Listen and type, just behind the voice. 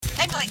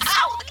play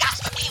all the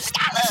gospel music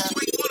I love.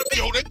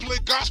 Yo, they play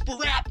gospel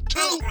rap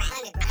too.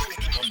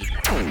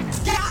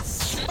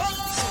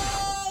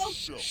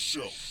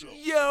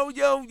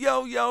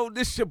 Yo,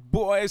 this your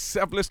boy,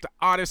 Selfless the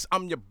Artist.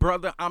 I'm your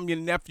brother, I'm your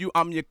nephew,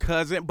 I'm your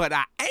cousin, but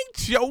I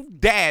ain't your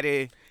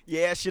daddy.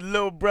 Yeah, it's your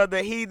little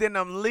brother Heathen.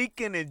 I'm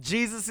leaking, and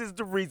Jesus is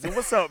the reason.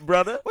 What's up,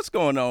 brother? What's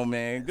going on,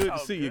 man? Good to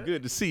see you.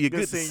 Good to see you.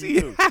 Good to see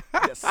you.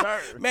 Yes, sir.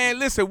 Man,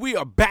 listen, we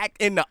are back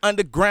in the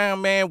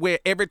underground, man, where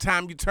every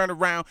time you turn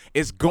around,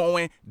 it's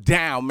going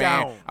down,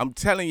 man. I'm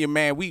telling you,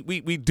 man, we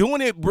doing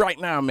it right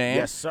now, man.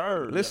 Yes,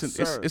 sir. Listen,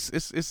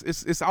 yes,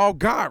 sir. it's all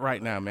God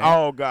right now, man.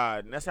 All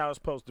God. And that's how it's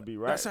supposed to be,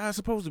 right? That's how it's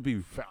supposed to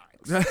be.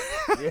 Yes.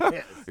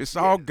 It's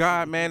all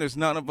God, man. It's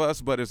none of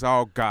us, but it's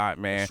all God,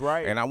 man. That's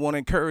right. And I want to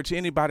encourage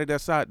anybody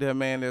that's out there,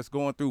 man, that's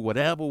going through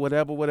whatever.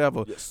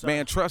 Yes, sir.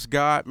 Man, trust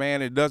God,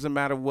 man. It doesn't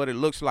matter what it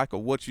looks like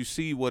or what you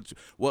see, what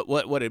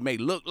it may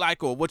look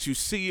like, or what you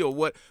see,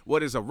 or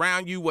what is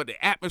around you, what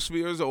the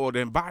atmosphere is, or the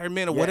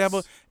environment, or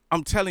whatever.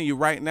 I'm telling you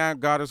right now,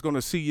 God is going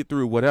to see you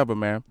through whatever,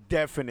 man.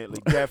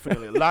 Definitely.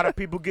 A lot of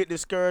people get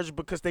discouraged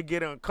because they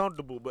get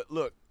uncomfortable. But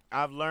look,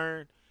 I've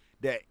learned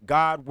that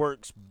God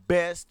works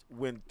best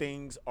when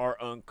things are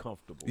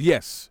uncomfortable.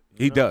 Yes,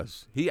 he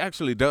does. He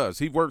actually does.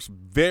 He works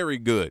very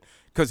good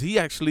because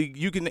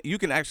you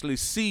can actually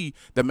see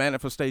the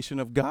manifestation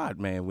of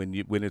God, man,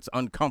 when it's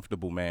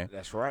uncomfortable, man.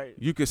 That's right.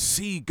 You can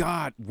see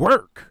God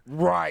work.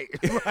 Right.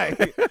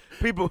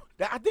 People,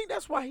 I think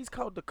that's why he's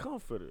called the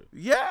Comforter.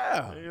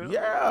 Yeah. You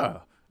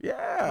know?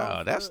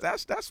 Yeah. That's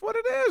what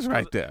it is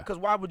right there. Because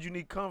why would you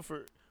need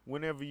comfort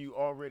whenever you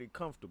already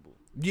comfortable?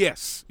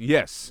 Yes. You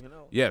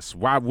know? Yes.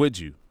 Why would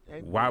you?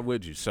 Amen. Why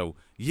would you? So,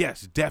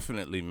 yes,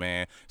 definitely,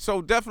 man.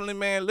 So, definitely,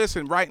 man,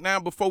 listen, right now,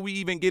 before we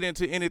even get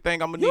into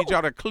anything, I'm going to need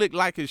y'all to click,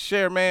 like, and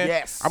share, man.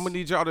 Yes. I'm going to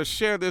need y'all to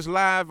share this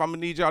live. I'm going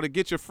to need y'all to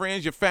get your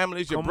friends, your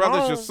families, your Come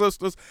brothers, on. your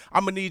sisters.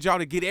 I'm going to need y'all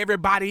to get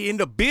everybody in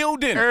the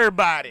building.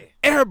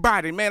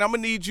 Everybody, man. I'm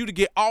going to need you to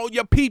get all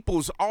your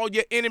peoples, all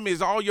your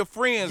enemies, all your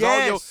friends,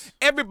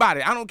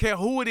 everybody. I don't care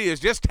who it is.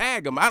 Just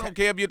tag them. I don't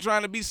care if you're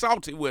trying to be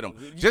salty with them.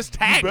 Just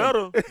tag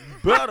them.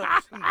 Better.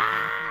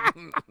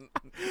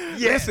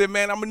 Listen,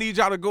 man, I'm going to need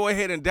y'all to go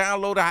ahead and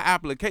download our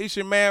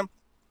application, man.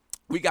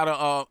 We got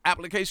a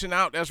application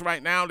out that's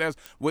right now that's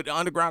with the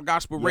Underground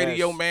Gospel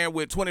Radio, man,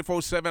 with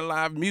 24/7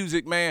 live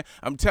music, man.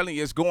 I'm telling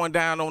you, it's going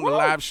down on the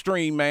live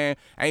stream, man.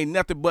 Ain't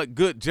nothing but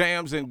good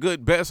jams and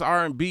good best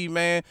R&B,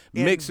 man.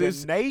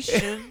 Mixes. In the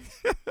nation.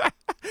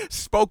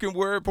 Spoken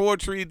word,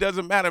 poetry, it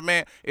doesn't matter,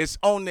 man. It's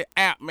on the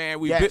app, man.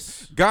 With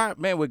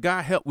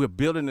God help, we're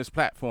building this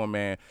platform,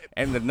 man.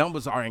 And the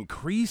numbers are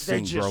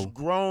increasing, They're just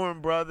growing,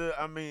 brother.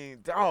 I mean,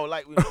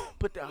 like we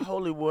put the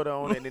holy water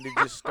on it and then it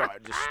just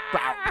start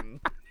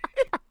spouting.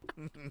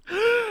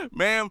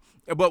 Man,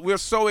 but we're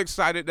so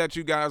excited that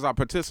you guys are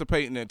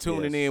participating and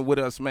tuning in with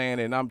us, man.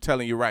 And I'm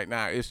telling you right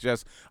now, it's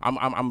just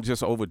I'm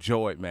just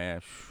overjoyed,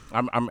 man.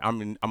 I'm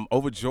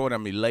overjoyed.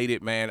 I'm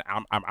elated, man.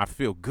 I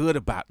feel good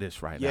about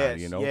this right now.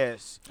 You know,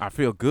 I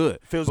feel good.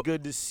 Feels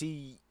good to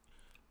see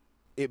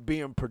it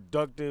being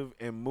productive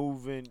and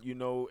moving. You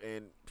know,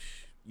 and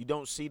you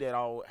don't see that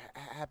all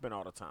happen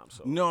all the time.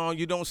 So no,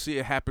 you don't see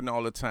it happen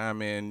all the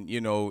time, and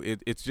you know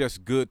it's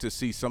just good to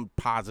see some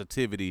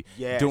positivity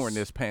during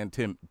this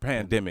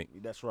pandemic.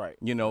 That's right.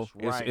 You know,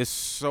 it's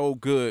so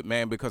good,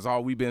 man, because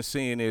all we've been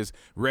seeing is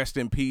rest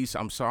in peace.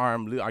 I'm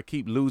sorry, I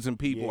keep losing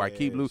people.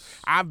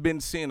 I've been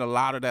seeing a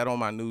lot of that on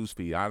my news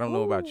feed. I don't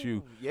know about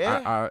you.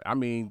 I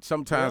mean,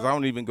 sometimes I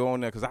don't even go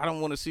on there because I don't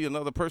want to see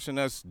another person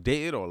that's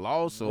dead or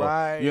lost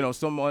or you know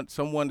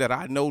someone that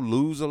I know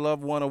lose a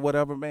loved one or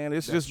whatever, man.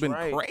 It's just been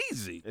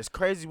crazy. It's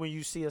crazy when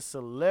you see a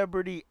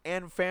celebrity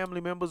and family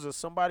members or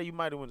somebody you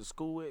might have went to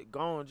school with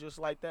gone just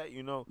like that,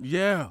 you know.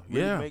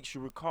 Really makes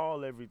you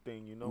recall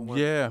everything, you know.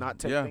 Not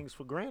take things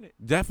for granted.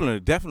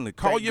 Definitely.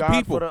 Call Thank your God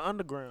people. for the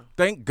underground.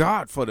 Thank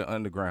God for the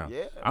underground.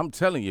 Yeah. I'm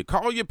telling you,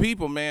 call your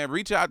people, man.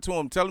 Reach out to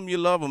them. Tell them you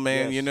love them,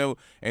 man, you know,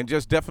 and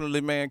just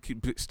definitely, man,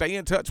 stay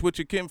in touch with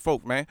your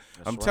kinfolk, man.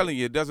 I'm telling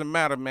you, it doesn't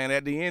matter, man.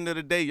 At the end of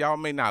the day, y'all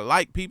may not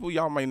like people.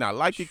 Y'all may not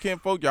like your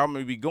kinfolk. Y'all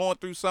may be going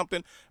through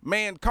something.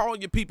 Man, call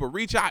your people.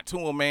 Reach out to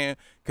them, man,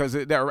 because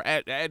they're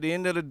at the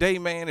end of the day,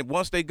 man, and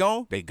once they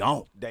gone, they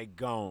gone. They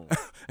gone.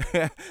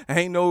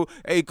 Ain't no,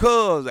 hey,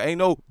 cuz, ain't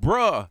no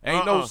bruh,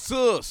 ain't no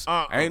sis,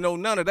 ain't no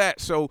none of that.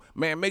 So,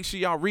 man, make sure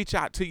y'all reach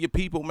out to your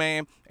people,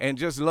 man, and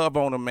just love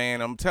on them,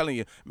 man. I'm telling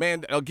you,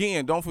 man,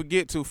 again, don't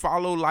forget to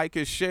follow, like,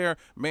 and share.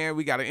 Man,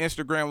 we got an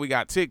Instagram, we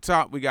got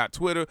TikTok, we got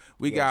Twitter,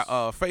 we got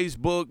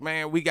Facebook,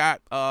 man, we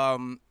got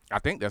I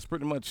think that's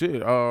pretty much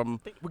it.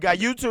 We got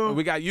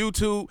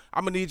YouTube.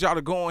 I'm gonna need y'all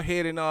to go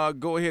ahead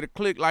and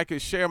click, like,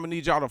 and share. I'm gonna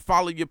need y'all to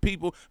follow your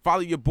people, follow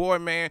your boy,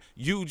 man,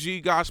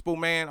 UG Gospel,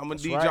 man. I'm gonna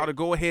need y'all to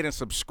go ahead and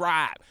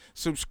subscribe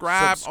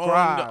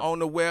on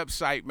the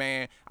website,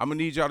 man. I'm gonna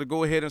need y'all to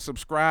go ahead and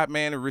subscribe,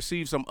 man, and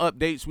receive some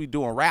updates. We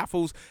doing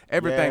raffles,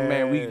 everything,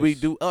 man. We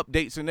do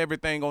updates and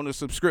everything on the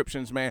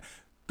subscriptions, man.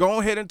 Go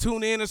ahead and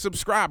tune in and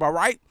subscribe, all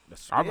right?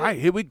 All right,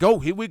 here we go.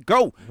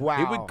 Wow.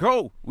 Here we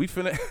go. We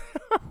finna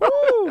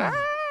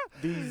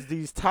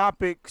These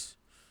topics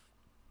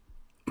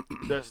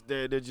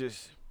they're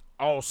just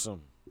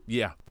awesome.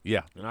 Yeah.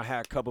 And I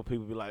had a couple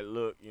people be like,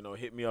 look,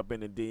 hit me up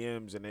in the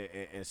DMs,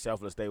 and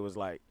Selfless, they was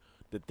like,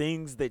 the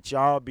things that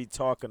y'all be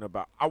talking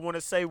about. I want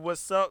to say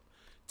what's up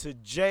to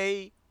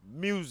J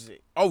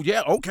Music. Oh,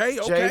 yeah, okay.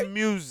 J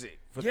Music.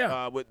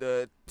 With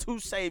the 2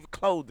 Save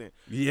Clothing.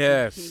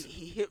 Yes.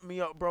 He hit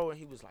me up, bro, and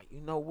he was like,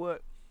 you know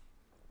what?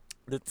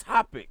 The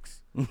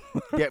topics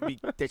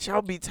that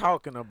y'all be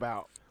talking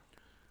about,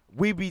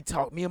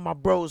 me and my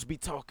bros be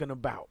talking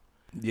about.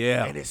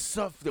 Yeah. And it's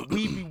stuff that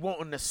we be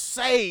wanting to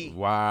say.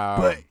 Wow.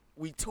 But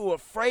we too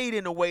afraid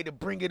in a way to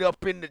bring it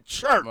up in the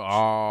church.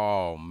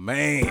 Oh,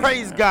 man.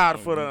 Praise God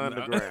for the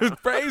underground.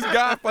 Praise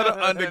God for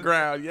the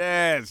underground.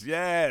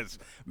 Yes.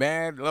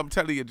 Man, I'm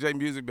telling you, J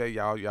Music, man,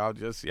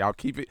 y'all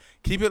keep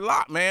it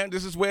locked, man.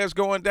 This is where it's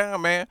going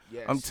down, man.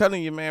 Yes. I'm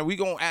telling you, man, we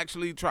going to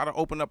actually try to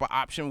open up an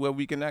option where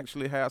we can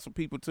actually have some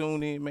people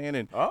tune in, man,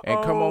 and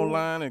come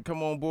online and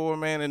come on board,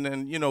 man, and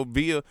then,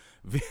 via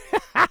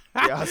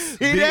y'all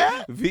see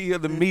that? Via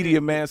the media,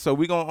 man. So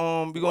we're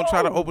gonna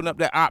try to open up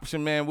that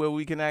option, man, where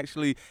we can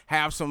actually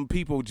have some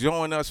people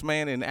join us,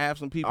 man, and have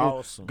some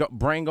people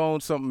bring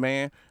on something,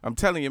 man. I'm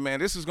telling you, man,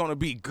 this is gonna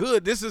be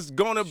good. This is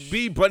gonna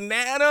be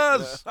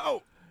bananas.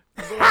 Oh,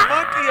 there's a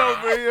monkey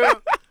over here.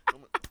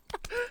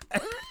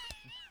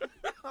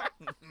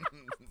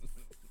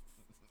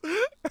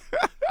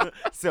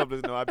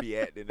 Selfless, no, I be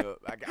acting up.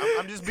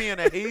 I'm just being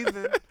a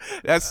heathen.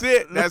 That's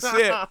it. That's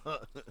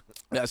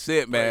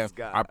it, man.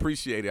 I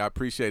appreciate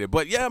it.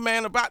 But yeah,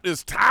 man, about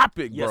this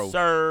topic, bro. Yes,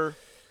 sir.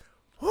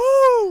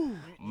 Woo,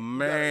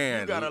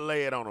 man. You gotta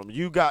lay it on them.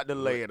 You got to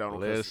lay it on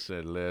them.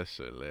 Listen.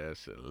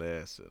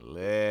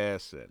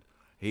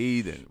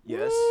 Heathen.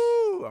 Yes.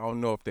 Woo. I don't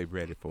know if they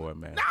ready for it,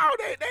 man. No,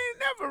 they ain't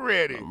never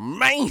ready.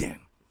 Man.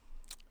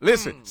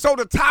 Listen, so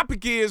the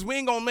topic is, we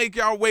ain't going to make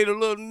y'all wait a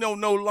little,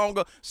 no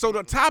longer. So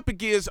the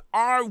topic is,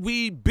 are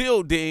we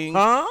building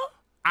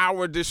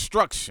our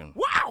destruction?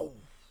 Wow.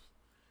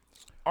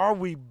 Are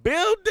we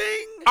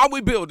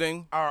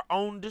building? Our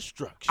own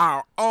destruction.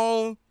 Our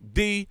own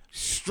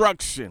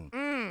destruction.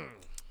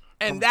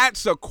 And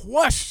that's a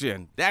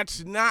question.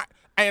 That's not,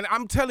 and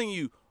I'm telling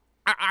you,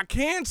 I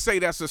can say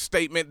that's a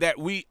statement that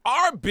we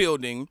are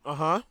building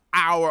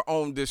our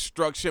own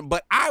destruction,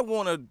 but I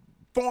want to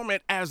form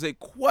it as a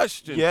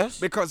question. Yes.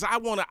 Because I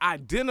want to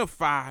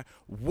identify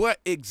what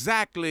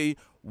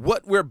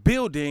we're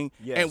building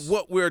and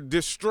what we're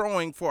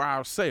destroying for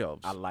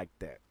ourselves. I like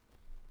that.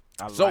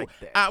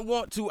 I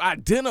want to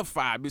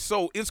identify.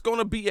 So it's going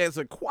to be as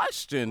a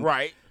question.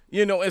 Right.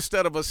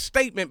 Instead of a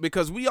statement,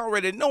 because we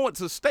already know it's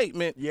a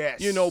statement.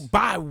 Yes.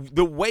 By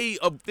the way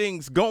of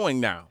things going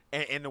now.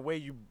 And the way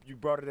you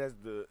brought it as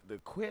the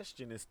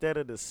question instead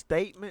of the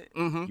statement,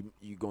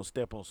 you going to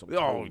step on some toes.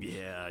 Oh,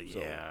 yeah.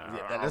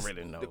 I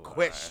already know. The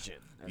question.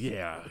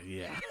 Yeah.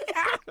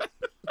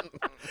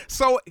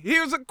 So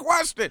here's a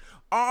question.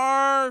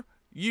 Are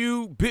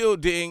you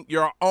building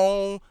your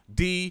own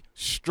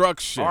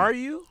destruction? Are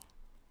you?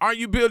 Are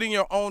you building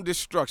your own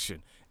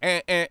destruction?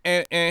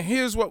 And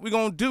here's what we're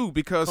going to do,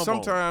 because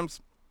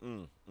sometimes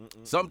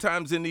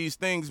in these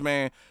things,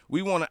 man,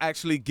 we want to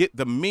actually get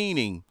the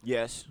meaning.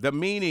 Yes. The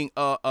meaning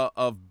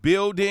of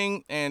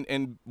building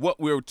and what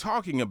we're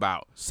talking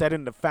about.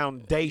 Setting the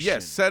foundation.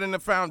 Yes, setting the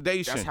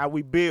foundation. That's how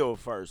we build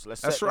first.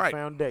 Let's set the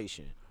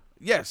foundation.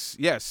 Yes.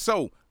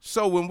 So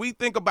when we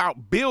think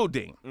about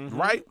building,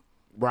 right?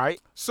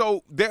 Right.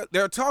 So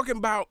they're talking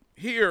about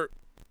here,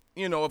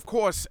 of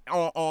course,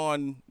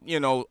 on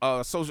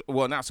social,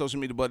 well, not social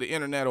media, but the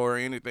internet or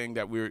anything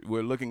that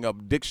we're looking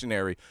up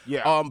dictionary.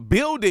 Yeah.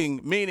 Building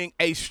meaning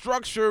a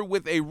structure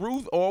with a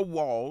roof or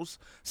walls,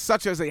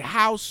 such as a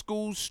house,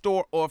 school,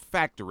 store, or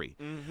factory.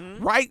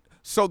 Right.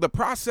 So the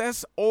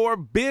process or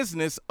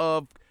business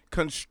of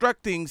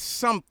constructing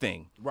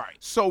something. Right.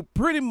 So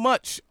pretty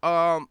much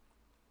a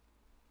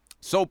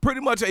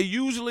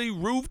usually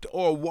roofed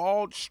or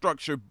walled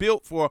structure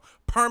built for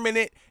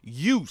permanent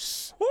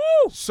use. Woo!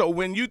 So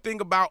when you think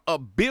about a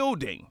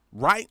building,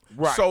 right?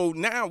 Right. So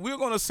now we're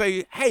going to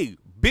say, hey,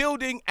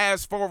 building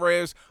as far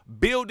as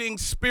building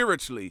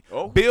spiritually,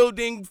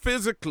 building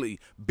physically,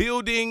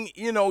 building,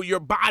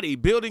 your body,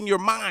 building your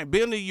mind,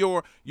 building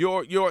your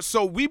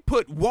so we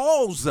put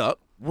walls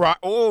up. Right.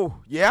 Oh,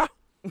 yeah.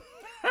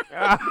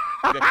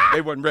 They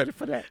wasn't ready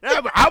for that.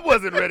 I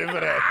wasn't ready for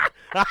that.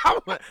 I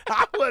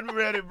wasn't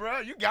ready,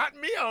 bro. You got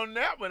me on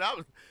that one.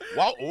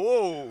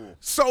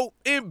 So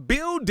in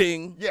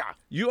building,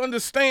 you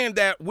understand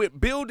that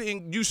with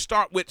building, you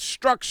start with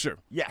structure.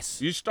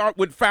 Yes. You start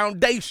with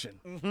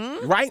foundation,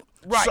 right?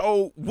 Right.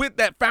 So with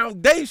that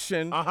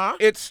foundation,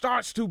 it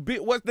starts to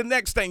build. What's the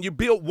next thing? You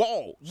build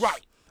walls.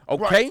 Right.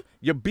 Okay, right.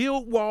 You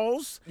build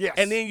walls, yes,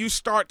 and then you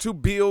start to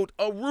build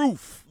a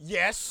roof.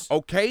 Yes.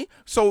 Okay,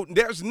 so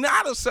there's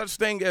not a such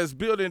thing as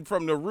building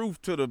from the roof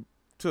to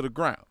to the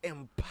ground.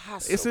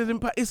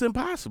 Impossible. It's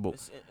impossible.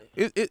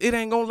 It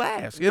ain't gonna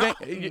last. Nope.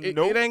 It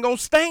ain't gonna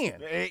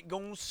stand. It ain't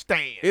gonna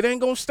stand. It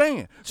ain't gonna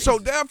stand. Jesus. So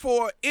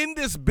therefore, in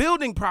this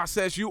building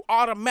process, you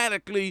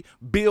automatically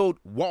build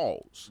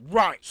walls.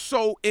 Right.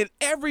 So in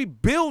every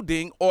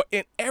building or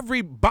in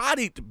every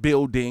bodied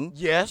building,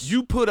 yes,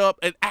 you put up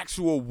an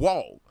actual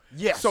wall.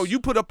 Yes. So you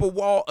put up a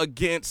wall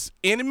against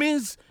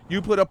enemies.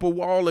 You put up a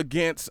wall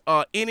against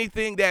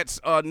anything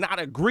that's not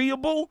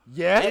agreeable.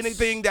 Yes.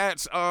 Anything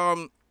that's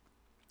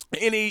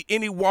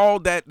any wall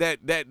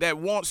that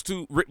wants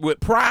to with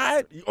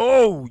pride.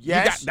 Oh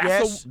yes.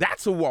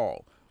 That's a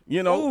wall.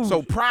 You know. Ooh.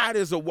 So pride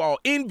is a wall.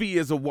 Envy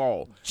is a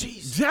wall.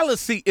 Jesus.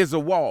 Jealousy is a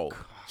wall.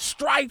 God.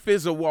 Strife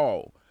is a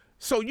wall.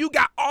 So you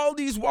got all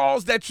these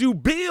walls that you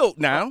build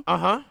now.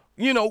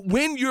 You know,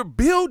 when you're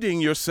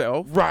building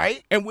yourself,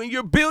 right, and when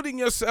you're building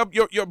yourself,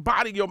 your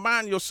body, your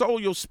mind, your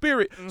soul, your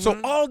spirit, so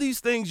all these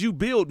things you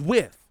build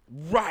with.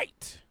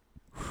 Right.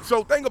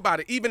 So think about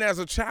it, even as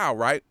a child,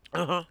 right?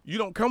 You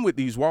don't come with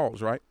these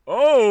walls, right?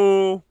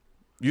 Oh.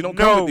 You don't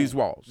come with these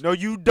walls. No,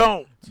 you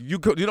don't. You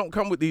don't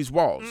come with these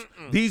walls.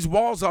 These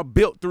walls are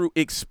built through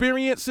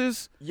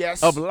experiences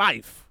of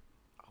life.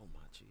 Oh,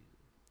 my Jesus.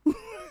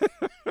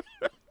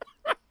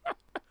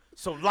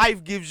 So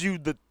life gives you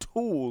the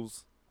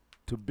tools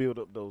to build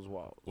up those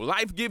walls.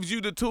 Life gives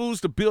you the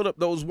tools to build up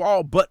those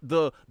walls, but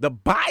the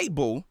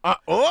Bible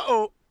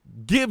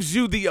gives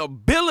you the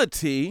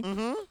ability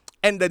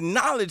and the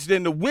knowledge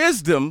and the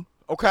wisdom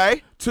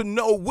to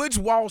know which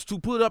walls to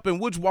put up and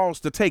which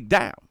walls to take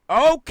down.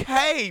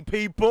 Okay,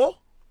 people.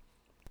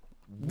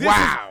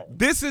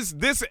 This is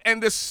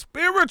and the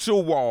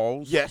spiritual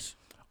walls yes,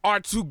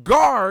 are to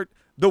guard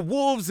the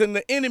wolves and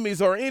the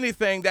enemies or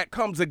anything that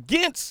comes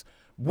against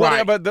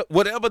whatever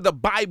the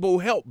Bible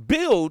helped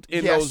build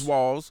in those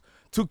walls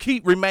to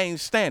remain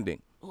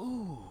standing.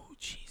 Ooh,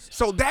 Jesus.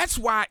 So that's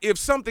why if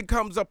something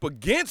comes up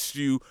against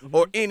you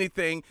or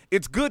anything,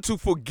 it's good to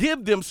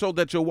forgive them so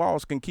that your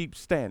walls can keep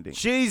standing.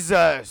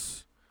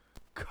 Jesus.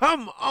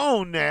 Come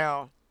on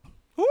now.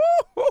 Ooh.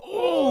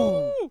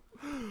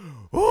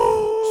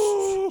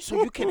 Ooh.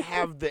 So you can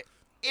have the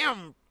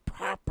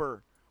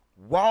improper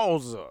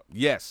walls up.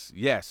 Yes.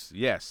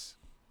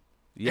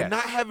 And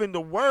not having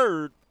the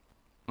word,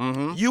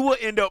 you will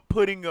end up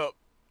putting up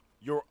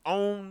your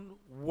own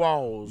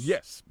walls.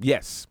 Yes.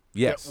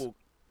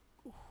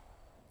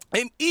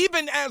 And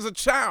even as a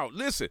child,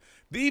 listen,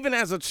 even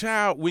as a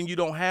child, when you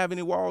don't have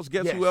any walls,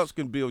 guess who else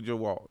can build your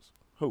walls?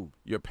 Who?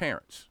 Your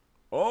parents.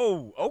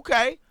 Oh,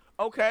 okay.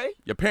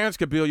 Your parents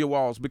can build your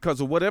walls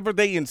because of whatever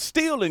they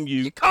instill in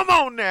you. Come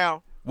on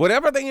now.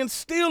 Whatever they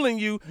instill in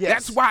you,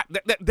 that's why,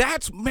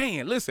 that's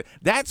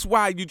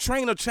why you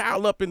train a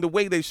child up in the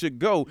way they should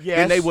go,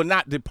 and they will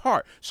not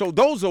depart. So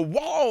those are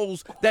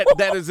walls that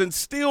is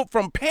instilled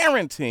from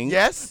parenting.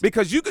 Yes.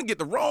 Because you can get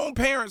the wrong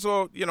parents,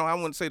 or, I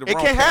wouldn't say the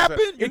wrong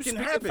parents. It can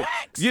happen.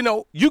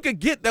 You can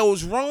get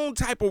those wrong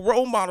type of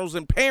role models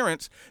and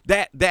parents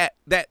that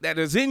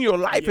is in your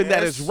life and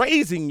that is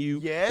raising you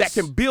that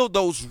can build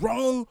those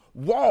wrong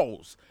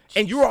walls.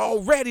 And you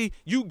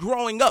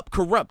growing up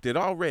corrupted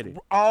already.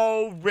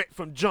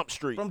 From Jump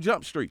Street. Wow. From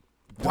Jump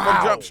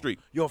Street.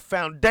 Your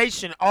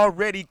foundation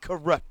already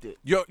corrupted.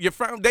 Your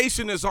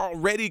foundation is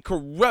already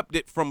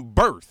corrupted from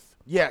birth.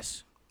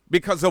 Yes.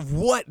 Because of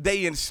what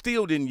they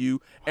instilled in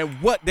you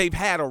and what they've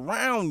had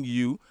around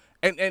you.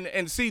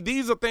 And see,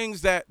 these are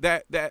things that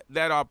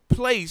are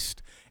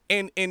placed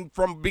in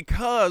from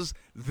because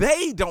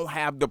they don't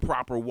have the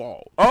proper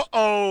wall.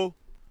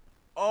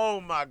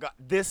 Oh, my God.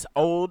 This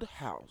old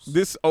house.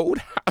 Jesus.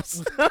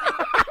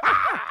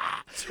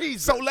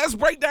 So let's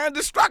break down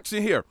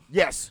destruction here.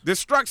 Yes.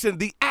 Destruction,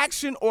 the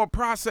action or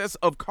process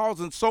of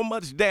causing so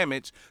much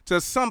damage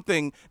to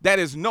something that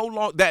is no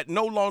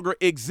longer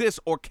exists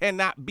or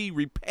cannot be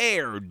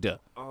repaired.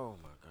 Oh,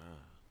 my God.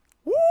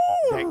 Woo!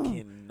 That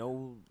can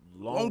no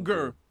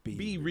longer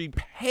be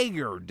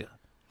repaired.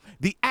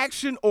 The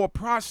action or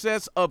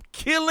process of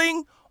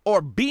killing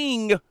or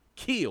being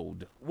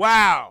killed.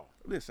 Wow.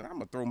 Listen, I'm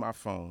going to throw my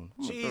phone.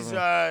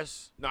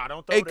 Jesus. No,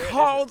 don't throw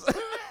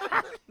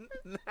that.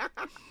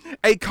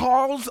 A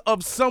cause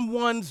of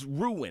someone's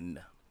ruin.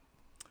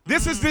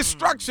 This is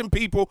destruction,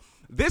 people.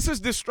 This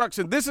is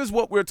destruction. This is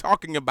what we're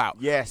talking about.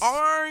 Yes.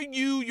 Are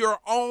you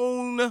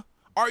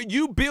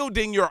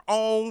building your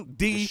own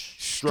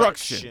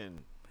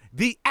destruction?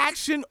 The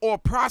action or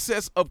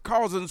process of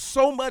causing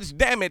so much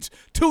damage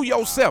to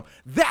yourself.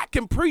 That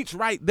can preach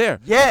right there.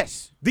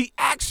 Yes. The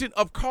action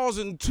of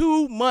causing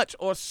too much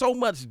or so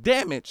much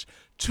damage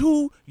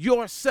to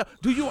yourself.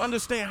 Do you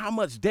understand how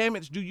much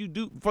damage you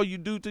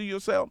do to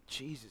yourself?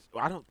 Jesus.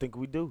 I don't think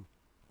we do.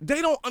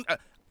 They don't.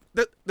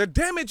 The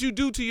damage you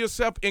do to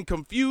yourself in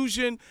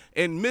confusion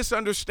and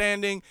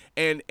misunderstanding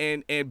and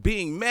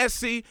being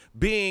messy,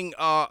 being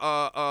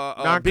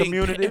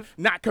non-communicative,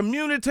 not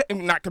communicating,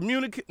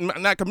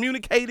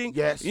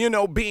 yes,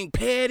 being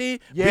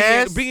petty,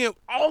 yes, being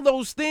all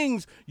those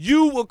things,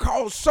 you will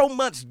cause so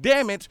much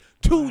damage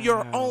to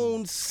your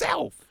own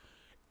self.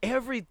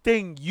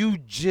 Everything you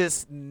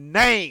just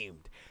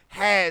named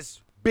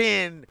has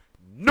been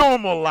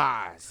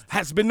normalized.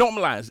 Has been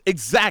normalized.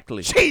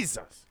 Exactly.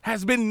 Jesus.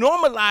 Has been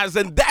normalized,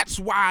 and that's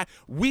why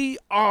we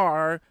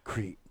are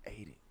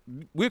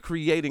We're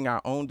creating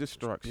our own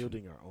destruction.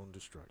 Building our own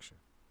destruction.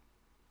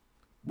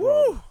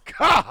 Woo!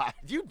 God,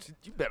 you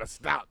better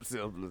stop,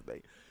 Silver.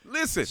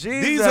 Listen,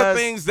 these are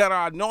things that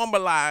are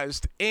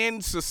normalized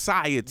in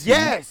society.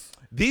 Yes.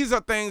 These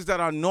are things that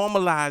are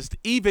normalized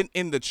even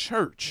in the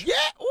church. Yeah.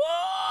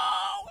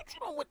 Whoa! What you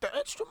doing with the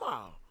extra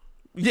mile?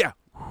 Yeah.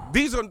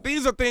 These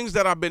are things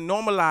that have been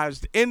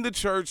normalized in the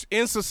church,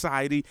 in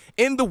society,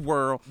 in the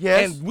world.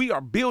 Yes. And we are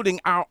building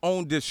our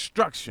own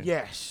destruction.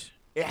 Yes.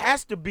 It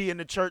has to be in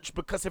the church,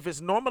 because if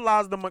it's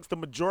normalized amongst the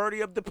majority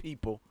of the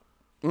people,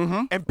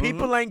 and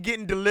people ain't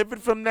getting delivered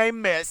from their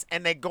mess,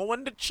 and they go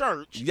into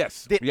church,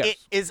 then it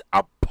is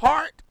a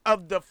part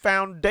of the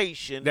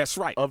foundation. That's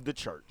right. Of the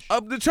church.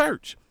 Of the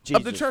church. Jesus.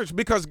 Of the church.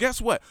 Because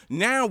guess what?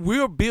 Now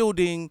we're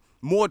building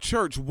more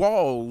church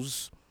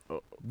walls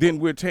than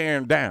we're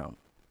tearing down.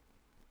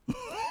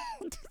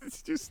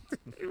 It's just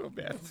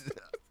bad.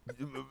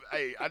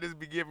 Hey, I just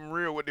be giving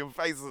real with them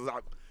faces.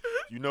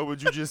 You know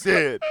what you just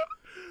said.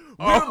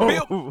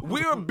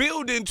 We're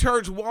building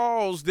church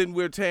walls than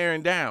we're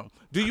tearing down.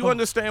 Do you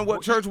understand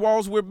what church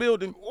walls we're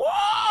building?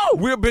 Whoa!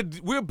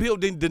 We're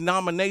building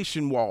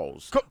denomination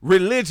walls,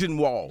 religion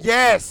walls.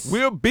 Yes.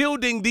 We're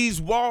building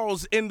these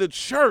walls in the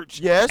church.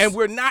 Yes. And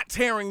we're not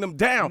tearing them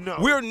down. No.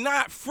 We're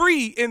not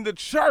free in the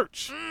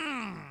church.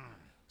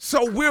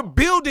 So we're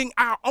building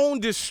our own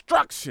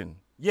destruction.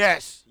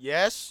 Yes.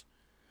 Yes.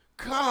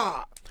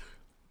 God.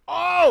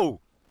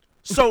 Oh.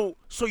 So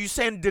you're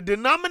saying the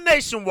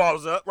denomination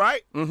walls up,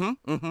 right?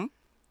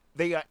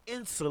 They are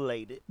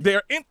insulated.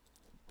 They're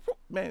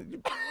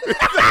man.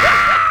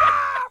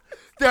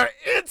 They're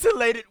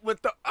insulated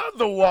with the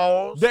other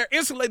walls. They're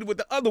insulated with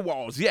the other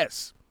walls.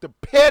 Yes. The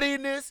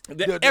pettiness,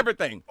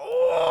 everything.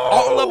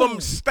 All of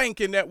them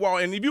stank in that wall.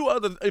 And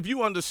if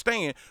you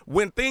understand,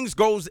 when things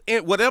goes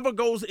in, whatever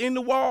goes in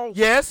the wall,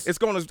 yes, it's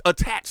going to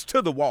attach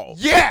to the wall.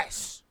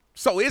 Yes.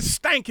 So it's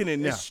stanking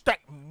in there. It's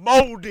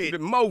molded.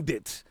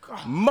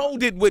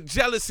 Molded with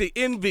jealousy,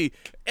 envy,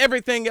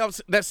 everything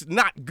else that's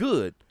not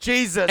good.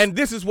 Jesus. And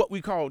this is what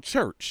we call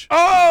church.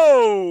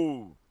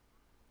 Oh.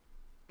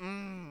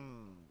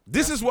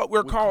 This is what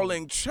we're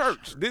calling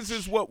church. This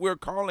is what we're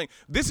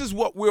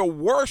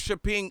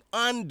worshiping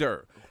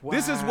under. Wow.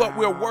 This is what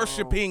we're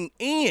worshiping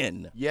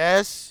in.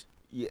 Yes.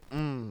 Yeah.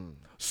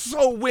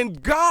 So when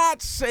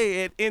God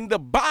said in the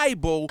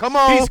Bible, come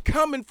on, he's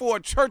coming for a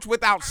church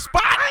without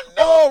spot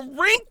or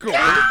wrinkle.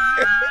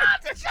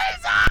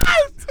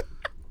 Jesus!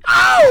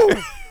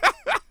 Oh!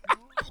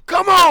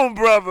 Come on,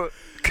 brother.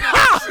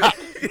 God.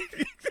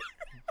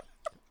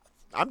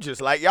 I'm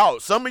just like y'all.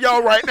 Some of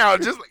y'all right now are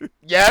just like,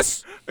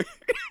 yes.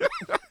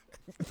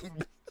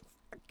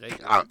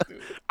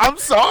 I'm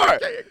sorry,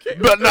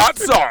 but not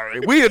sorry.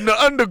 We in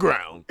the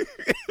underground.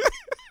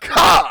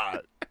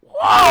 God.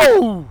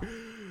 Whoa.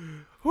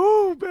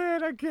 Oh,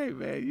 man, I can't,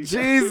 man.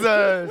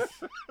 Jesus.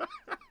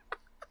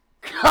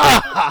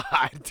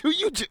 God. Do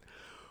you just...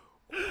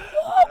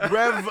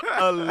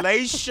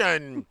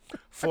 Revelation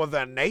for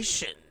the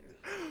nation.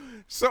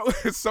 So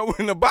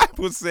when the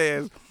Bible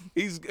says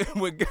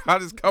when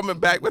God is coming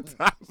back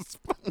without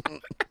spot,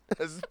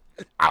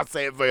 I'll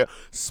say it for you,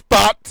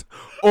 spot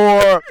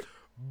or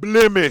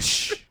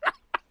blemish.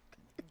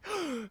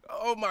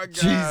 Oh my God.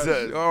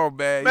 Jesus. Oh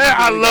man. Man,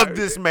 I love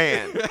this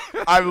man.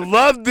 I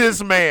love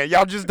this man.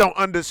 Y'all just don't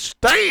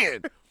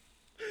understand.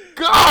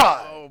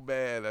 God. Oh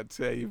man, I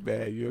tell you,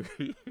 man, you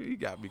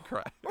got me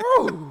crying.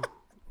 Ooh,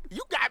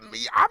 you got me.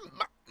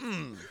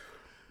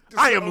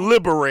 I am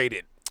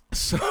liberated.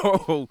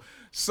 So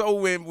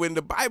when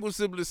the Bible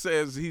simply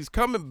says he's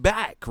coming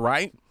back,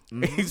 right?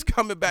 Mm-hmm. He's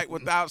coming back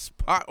without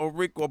spot or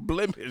wrinkle or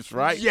blemish,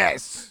 right?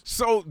 Yes.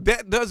 So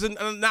that doesn't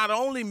not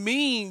only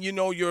mean,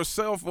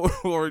 yourself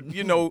or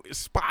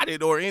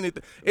spotted or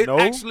anything. It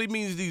actually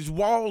means these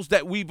walls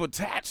that we've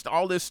attached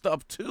all this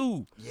stuff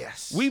to.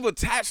 Yes. We've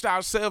attached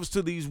ourselves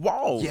to these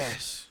walls.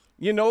 Yes.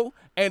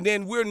 And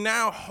then we're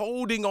now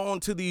holding on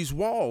to these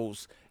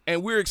walls,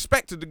 and we're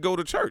expected to go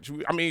to church.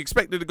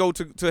 Expected to go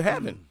to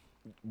heaven.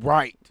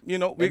 Right. We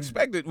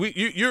expected.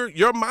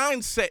 Your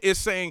mindset is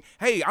saying,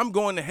 hey, I'm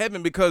going to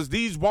heaven because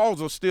these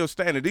walls are still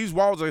standing. These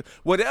walls are,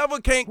 whatever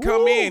can't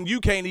come in, you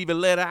can't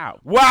even let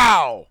out.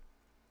 Wow.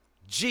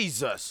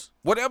 Jesus.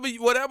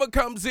 Whatever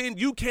comes in,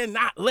 you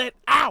cannot let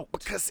out.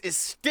 Because it's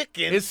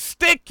sticking. It's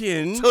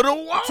sticking to the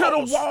walls. To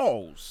the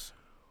walls.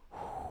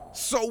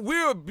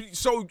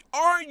 So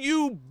are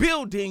you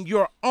building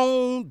your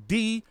own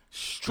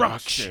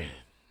destruction?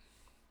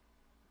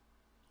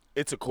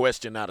 It's a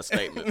question, not a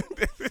statement.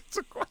 It's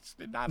a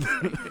question, not a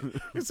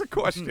statement. It's a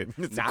question,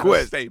 it's not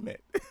a statement.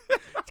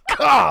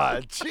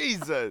 God,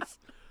 Jesus.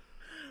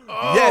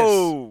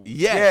 Oh,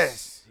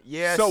 yes.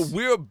 Yes. So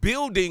we're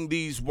building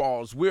these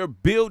walls. We're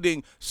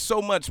building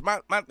so much. My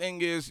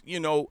thing is,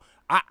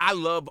 I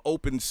love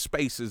open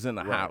spaces in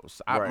the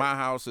house. My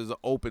house is an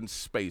open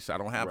space. I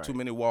don't have too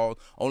many walls.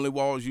 Only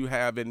walls you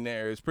have in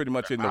there is pretty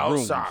much in the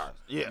rooms.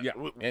 Yeah.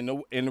 In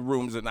the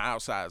rooms and the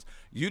outsides.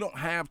 You don't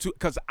have to,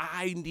 because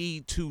I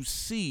need to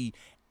see.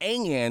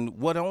 And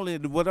what only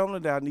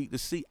do I need to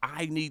see?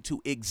 I need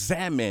to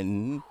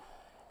examine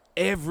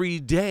every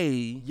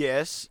day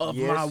of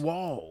my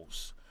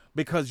walls.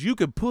 Because you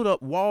could put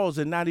up walls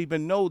and not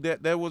even know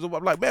that there was a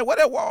wall. Like, man, where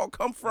that wall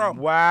come from?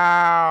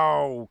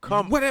 Wow.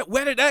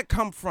 Where did that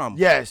come from?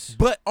 Yes.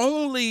 But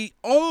only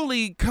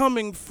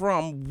coming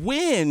from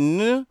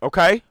when.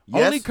 Okay.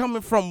 Yes. Only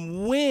coming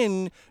from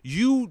when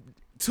you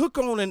took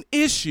on an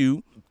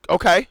issue.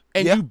 Okay.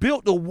 And you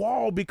built a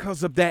wall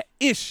because of that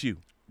issue.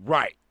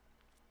 Right.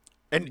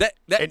 And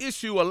that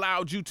issue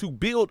allowed you to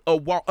build a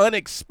wall,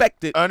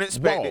 unexpected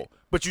wall.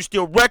 But you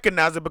still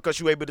recognize it because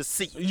you're able to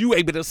see. You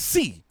able to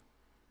see.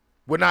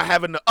 We're not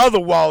having the other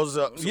walls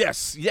up.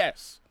 Yes.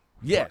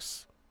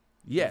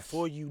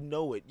 Before you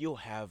know it, you'll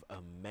have a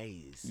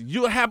maze.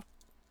 You'll have.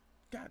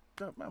 God,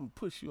 I'm gonna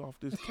push you off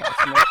this couch,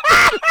 man.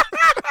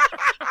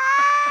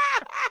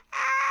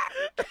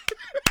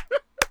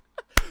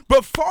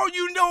 Before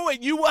you know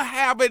it, you will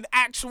have an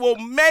actual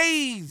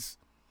maze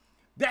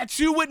that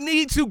you would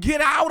need to get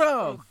out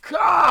of.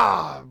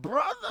 God,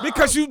 brother.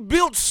 Because you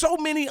built so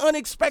many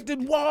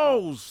unexpected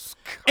walls.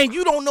 And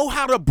you don't know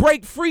how to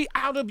break free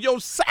out of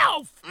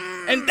yourself.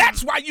 And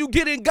that's why you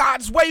get in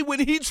God's way when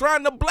he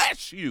trying to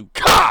bless you.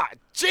 God,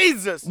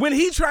 Jesus. When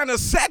he trying to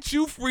set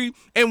you free,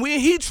 and when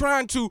he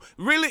trying to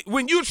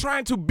when you're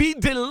trying to be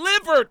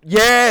delivered.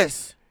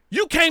 Yes.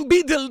 You can't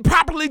be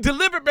properly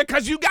delivered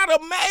because you got a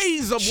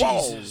maze of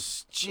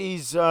walls.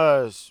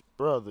 Jesus,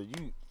 brother,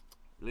 you.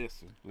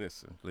 Listen.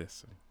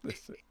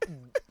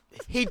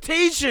 He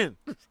teaching.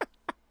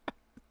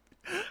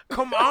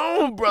 Come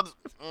on, brother.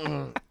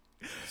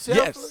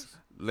 Yes.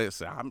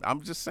 Listen,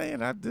 I'm just saying.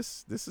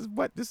 This is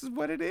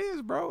what it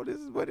is, bro. This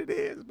is what it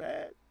is,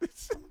 man.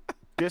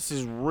 This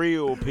is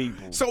real,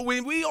 people. So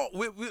when we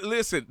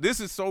listen,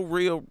 this is so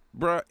real,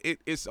 bro.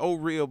 It's so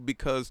real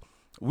because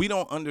we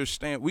don't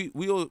understand.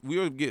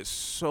 We'll get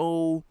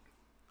so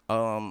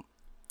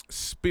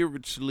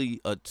spiritually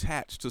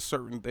attached to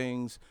certain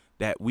things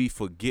that we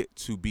forget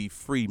to be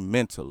free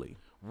mentally.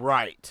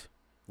 Right.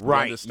 You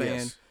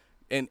understand?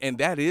 Yes. And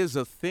that is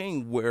a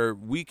thing where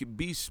we could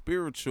be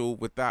spiritual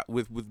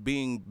with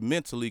being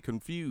mentally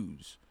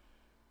confused.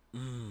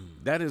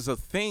 That is a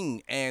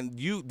thing, and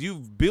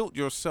you've built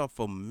yourself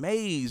a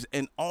maze,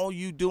 and all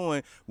you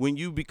doing when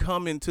you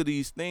become into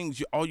these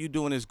things, all you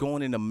doing is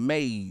going in a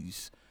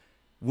maze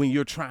when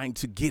you're trying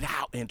to get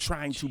out and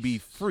trying to be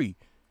free.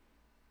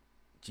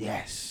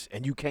 Yes,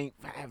 and you can't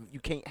have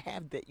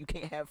that. You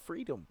can't have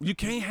freedom. You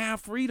can't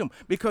have freedom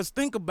because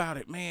think about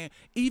it, man.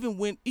 Even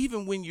when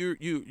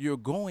you're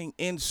going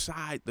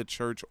inside the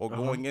church or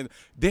going in,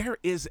 there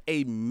is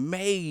a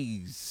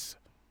maze.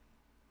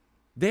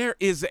 There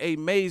is a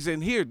maze,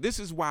 and here this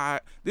is why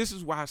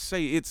I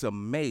say it's a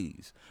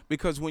maze,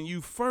 because when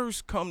you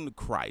first come to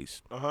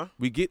Christ,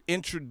 we get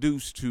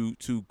introduced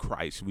to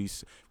Christ.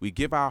 We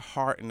give our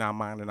heart and our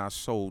mind and our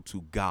soul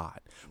to God,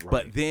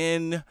 but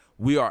then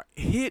we are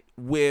hit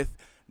with.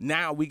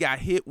 Now we got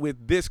hit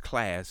with this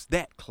class,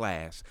 that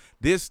class,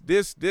 this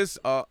wall,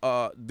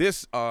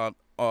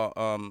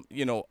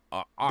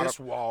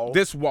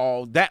 this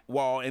wall, that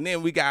wall, and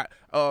then we got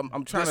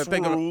I'm trying to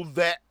think of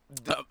that.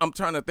 I'm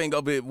trying to think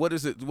of it. What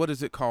is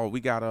it called? We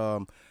got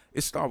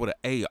it starts with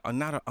an A,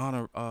 not an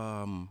honor.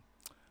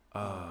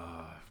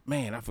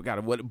 Man, I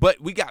forgot what. But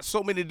we got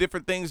so many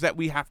different things that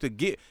we have to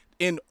get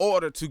in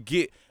order to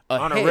get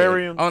ahead.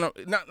 Honorarium.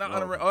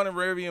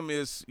 Honorarium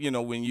is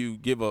when you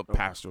give a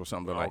pastor or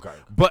something like that.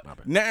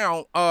 But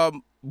now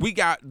we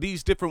got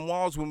these different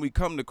walls when we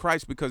come to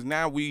Christ, because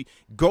now we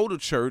go to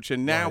church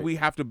and now we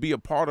have to be a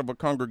part of a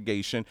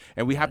congregation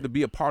and we have to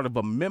be a part of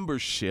a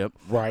membership.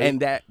 Right. And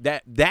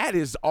that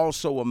is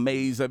also a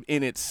maze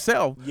in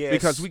itself,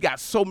 because we got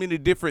so many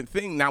different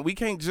things. Now we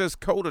can't just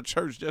go to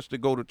church just to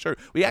go to church.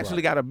 We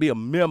actually got to be a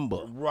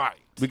member. Right.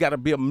 We got to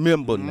be a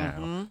member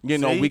now.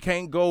 We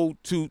can't go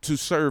to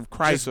serve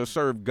Christ or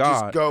serve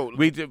God. Just go.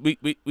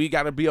 We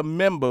got to be a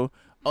member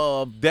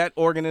of that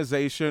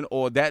organization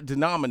or that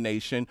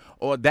denomination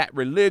or that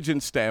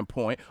religion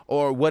standpoint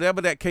or whatever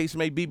that case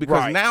may be,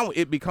 because now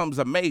it becomes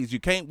a maze.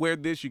 You can't wear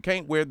this, you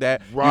can't wear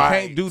that, you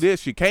can't do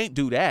this, you can't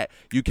do that,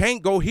 you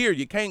can't go here,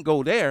 you can't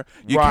go there,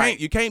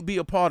 you can't be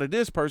a part of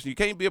this person, you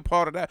can't be a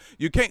part of that,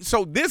 you can't.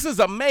 So this is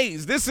a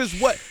maze. This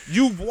is what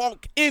you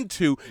walk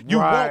into. You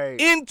walk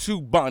into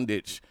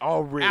bondage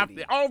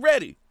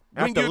already.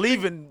 After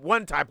leaving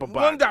one type of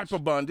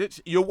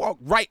bondage, you walk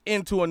right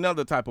into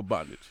another type of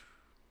bondage.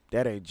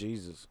 That ain't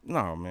Jesus.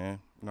 No, man.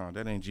 No,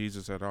 that ain't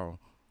Jesus at all.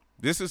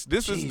 This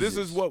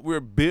is what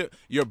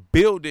you're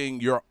building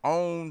your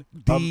own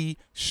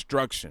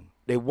destruction.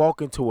 They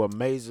walk into a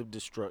maze of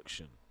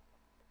destruction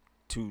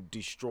to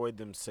destroy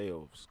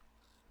themselves.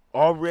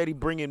 Already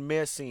bringing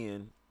mess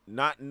in.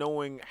 not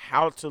knowing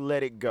how to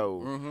let it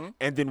go,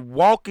 and then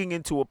walking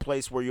into a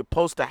place where you're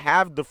supposed to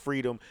have the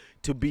freedom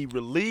to be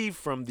relieved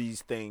from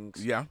these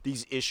things,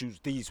 these issues,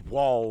 these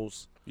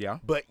walls,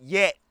 but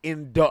yet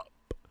end up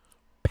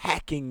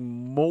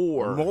packing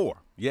more.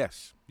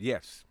 Yes.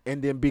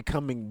 And then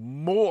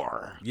becoming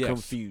more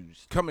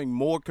confused. Becoming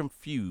more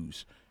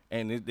confused.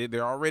 And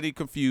they're already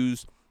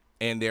confused,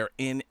 and they're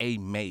in a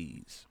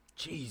maze.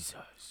 Jesus.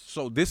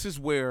 So this is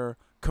where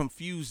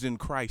confused in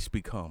Christ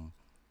become,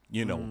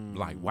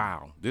 like,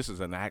 wow, this is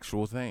an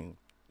actual thing.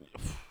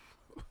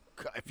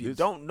 If you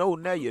don't know,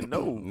 now you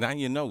know. Now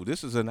you know.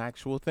 This is an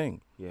actual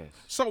thing. Yes.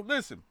 So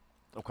listen.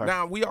 Okay.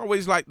 Now, we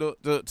always like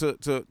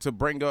to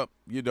bring up,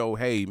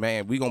 hey,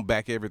 man, we going to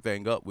back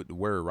everything up with the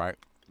word, right?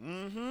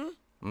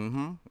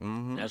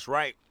 That's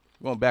right.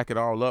 We're going to back it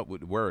all up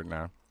with the word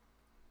now.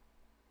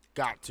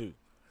 Got to.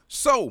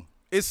 So,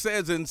 it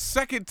says in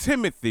 2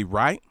 Timothy,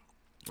 right?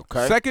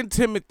 Okay. 2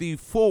 Timothy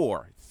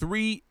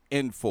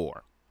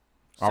 4:3-4.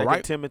 All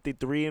right? 2 Timothy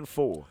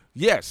 3-4.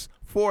 Yes.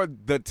 For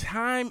the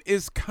time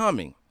is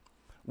coming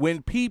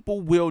when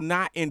people will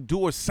not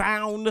endure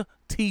sound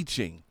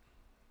teaching.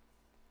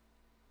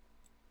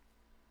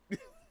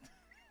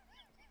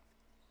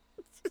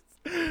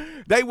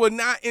 They will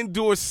not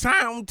endure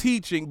sound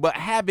teaching, but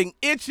having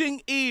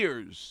itching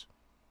ears.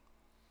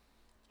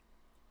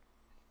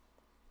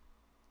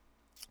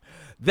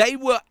 They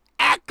will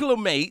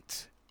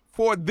acclimate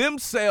for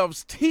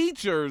themselves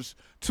teachers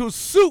to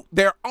suit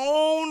their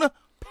own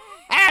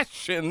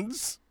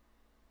passions,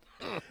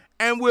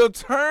 and will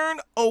turn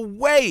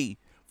away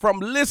from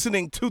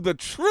listening to the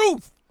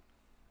truth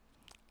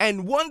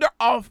and wander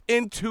off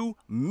into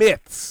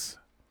myths.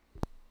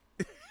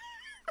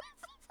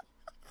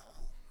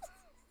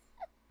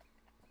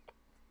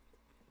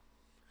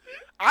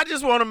 I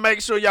just want to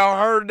make sure y'all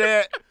heard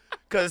that,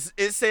 because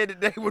it said that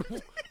they would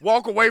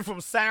walk away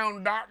from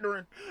sound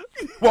doctrine.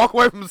 Walk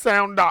away from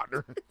sound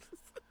doctrine.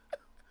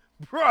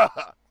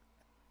 Bruh.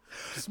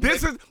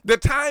 The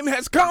time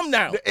has come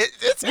now.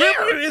 It's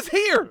here. It's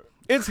here.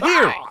 It's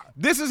here.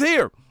 This is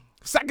here.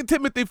 2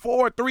 Timothy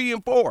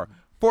 4:3-4.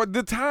 For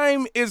the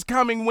time is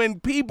coming when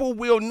people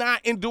will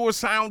not endure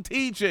sound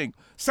teaching,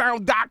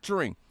 sound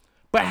doctrine,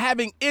 but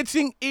having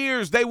itching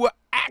ears, they will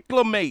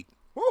acclimate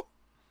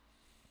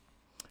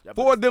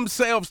for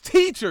themselves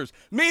teachers,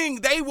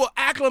 meaning they will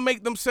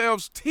acclimate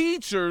themselves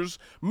teachers,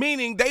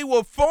 meaning they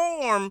will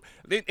form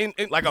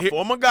like a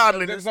form of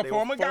godliness. A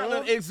form of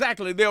godliness.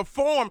 Exactly. They'll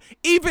form,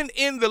 even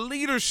in the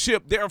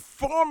leadership, they're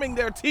forming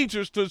their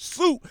teachers to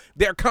suit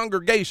their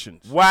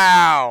congregations.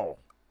 Wow.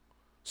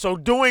 So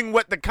doing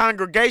what the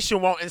congregation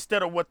want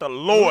instead of what the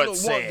Lord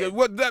said.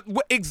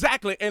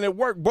 Exactly, and it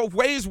worked both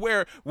ways.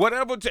 Where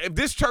if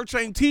this church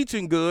ain't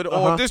teaching good,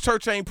 or if this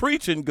church ain't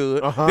preaching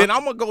good, then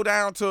I'm gonna go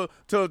down to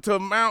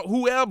Mount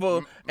whoever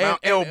Mount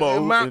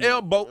Elbow.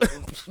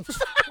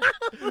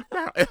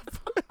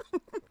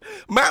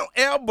 Mount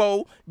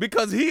Elbow,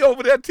 because he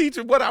over there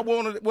teaching what I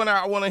want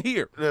to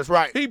hear. That's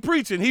right. He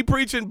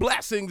preaching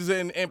blessings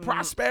and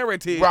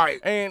prosperity. Right.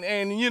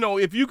 And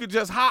if you could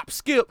just hop,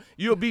 skip,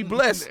 you'll be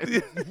blessed.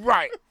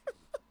 Right.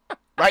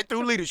 Right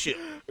through leadership.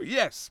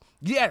 Yes.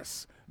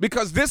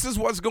 Because this is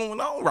what's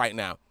going on right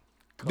now.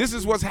 This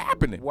is what's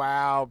happening.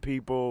 Wow,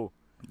 people.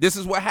 This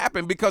is what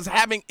happened, because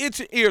having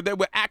itching ear, they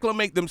will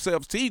acclimate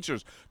themselves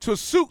teachers to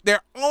suit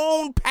their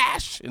own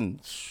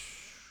passions,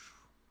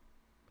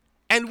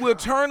 and will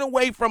turn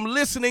away from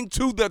listening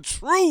to the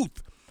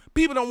truth.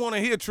 People don't want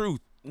to hear truth.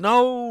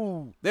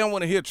 No. They don't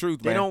want to hear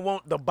truth, man. They don't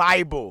want the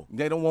Bible.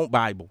 They don't want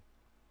Bible.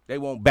 They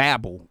want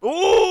babble.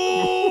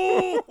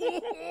 Ooh.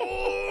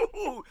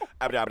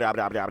 Exactly.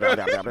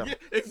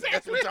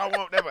 That's what y'all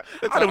want.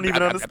 I don't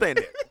even understand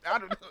it.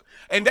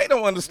 And they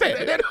don't understand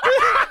it.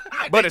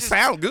 But it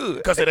sounds good.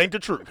 Because it ain't the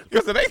truth.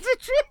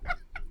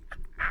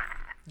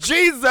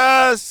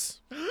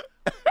 Jesus.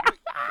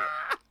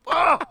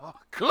 Oh,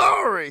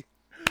 glory.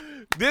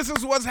 This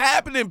is what's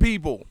happening,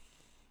 people.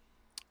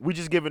 We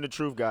just giving the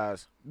truth,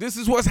 guys. This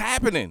is what's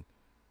happening.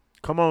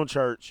 Come on,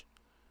 church.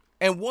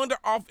 And wander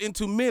off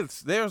into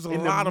myths. There's a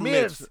lot of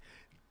myths.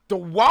 The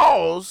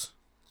walls,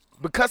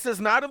 because it's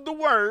not of the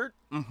word,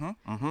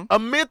 a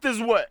myth is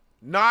what?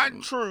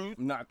 Not truth.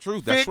 Not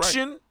truth.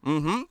 Fiction.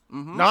 That's right.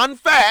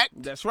 Non-fact.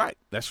 That's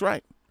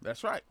right.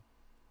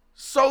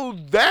 So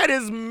that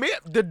is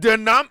myth. The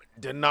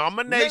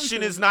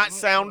denomination is not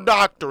sound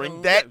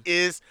doctrine. That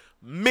is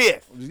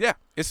myth. Yeah,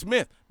 it's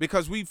myth,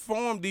 because we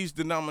form these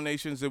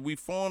denominations, and we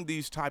form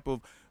these type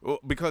of,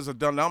 because a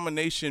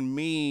denomination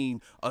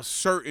mean a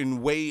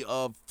certain way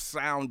of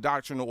sound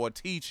doctrine or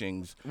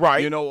teachings,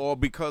 right? Or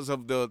because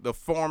of the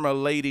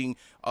formulating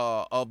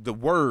of the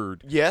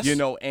word, yes,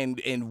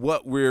 and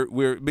what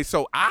we're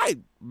so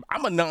I'm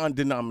a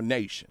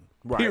non-denomination,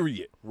 right.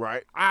 Period,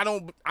 right? I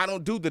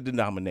don't do the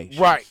denominations,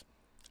 right?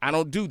 I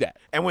don't do that.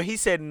 And when he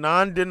said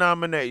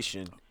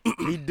non-denomination,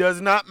 he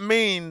does not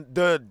mean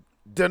the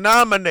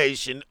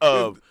denomination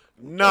of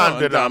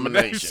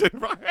non-denomination.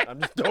 Right.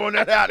 I'm just throwing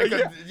that out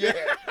there.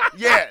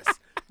 Yes,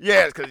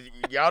 because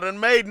y'all done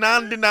made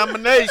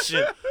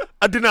non-denomination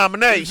a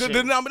denomination. It's a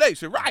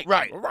denomination, right?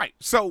 Right. Right.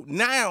 So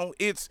now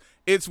it's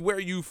where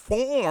you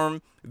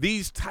form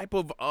these type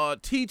of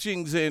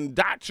teachings and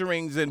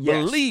doctrines and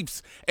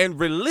beliefs and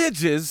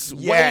religious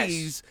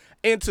ways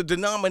into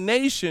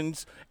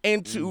denominations,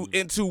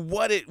 into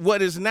what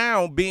is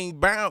now being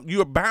bound.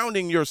 You're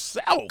bounding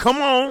yourself.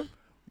 Come on.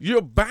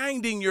 You're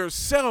binding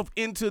yourself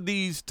into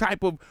these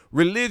type of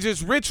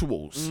religious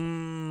rituals.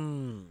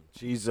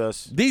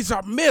 Jesus. These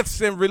are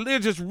myths and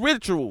religious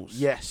rituals.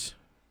 Yes.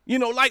 You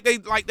know, like they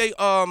like they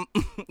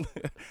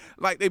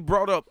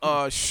brought up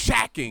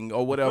shacking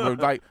or whatever.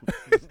 Like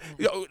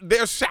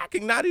they're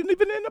shacking not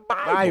even in the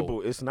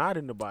Bible. It's not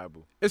in the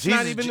Bible. It's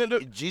not even in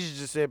the Jesus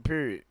just said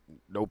period.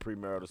 No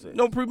premarital sex.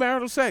 No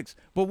premarital sex.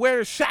 But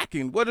where is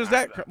shacking? What does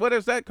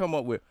that come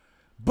up with?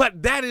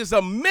 But that is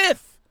a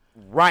myth.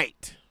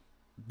 Right.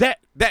 That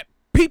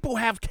people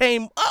have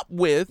came up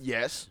with.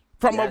 Yes.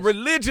 From a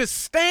religious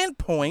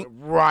standpoint.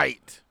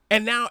 Right.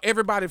 And now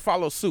everybody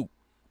follows suit.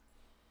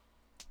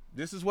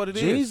 This is what it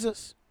is.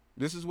 Jesus.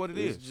 This is what it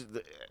is.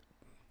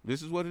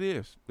 This is what it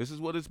is. This is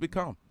what it's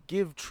become.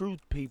 Give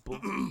truth, people.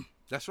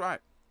 That's right.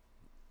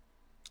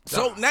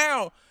 So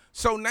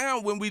now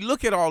when we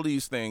look at all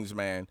these things,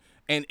 man,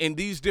 and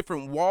these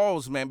different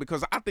walls, man,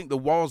 because I think the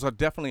walls are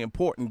definitely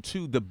important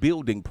to the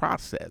building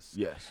process.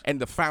 Yes. And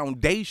the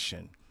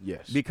foundation.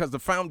 Yes. Because the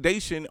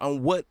foundation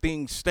on what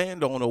things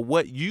stand on or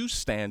what you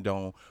stand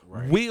on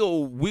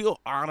will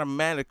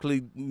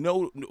automatically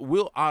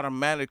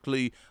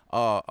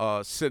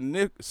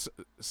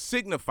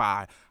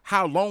signify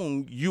how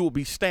long you will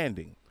be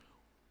standing.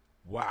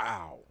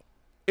 Wow.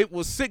 It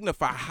will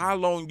signify how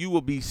long you will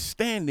be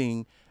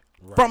standing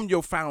from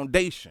your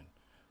foundation.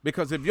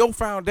 Because if your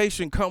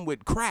foundation come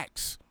with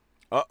cracks,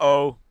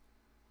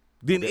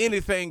 then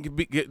anything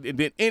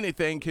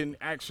can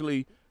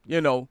actually, you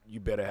know. You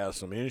better have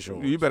some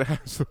insurance. You better have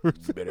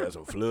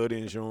some flood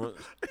insurance,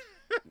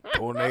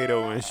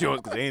 tornado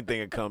insurance, because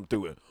anything can come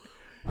through it.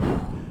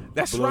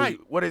 That's right.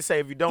 What they say,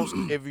 if you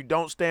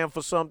don't stand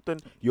for something,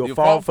 you'll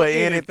fall for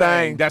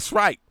anything. That's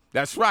right.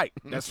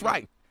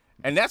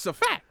 And that's a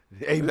fact.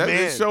 Amen.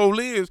 That show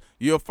is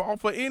you'll fall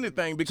for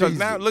anything because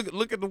now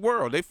look at the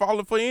world. They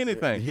falling for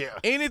anything. Yeah.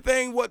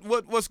 Anything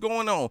what's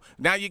going on.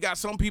 Now you got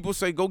some people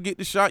say go get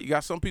the shot. You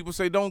got some people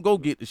say don't go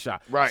get the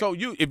shot. Right. So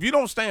if you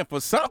don't stand for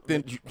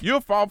something,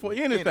 you'll fall for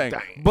anything.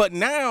 But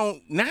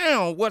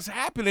now what's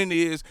happening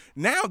is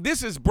now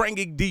this is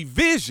bringing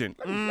division.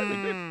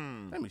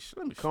 Let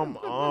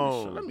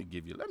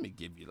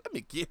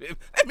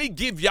me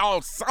give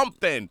y'all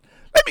something.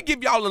 Let me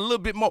give y'all a little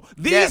bit more.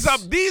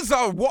 These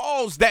are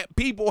walls that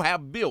people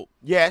have built.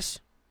 Yes.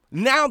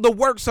 Now the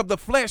works of the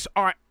flesh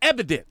are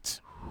evident.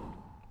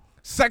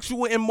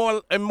 Sexual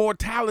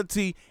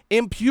immortality,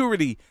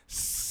 impurity,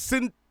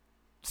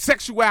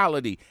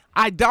 sexuality,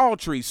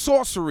 idolatry,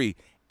 sorcery,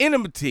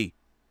 enmity,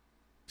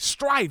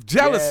 strife,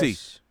 jealousy,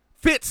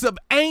 fits of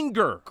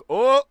anger.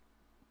 Oh.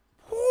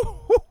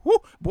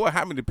 Boy,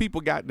 how many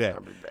people got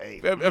that?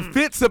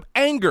 Fits of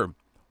anger,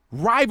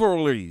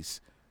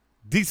 rivalries,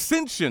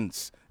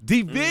 dissensions,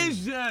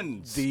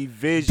 divisions,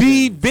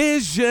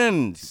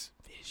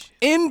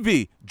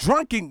 envy,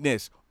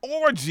 drunkenness,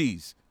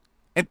 orgies,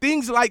 and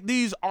things like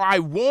these. I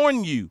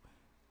warn you,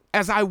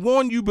 as I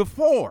warned you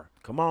before.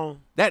 Come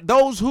on. That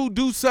those who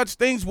do such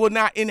things will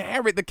not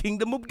inherit the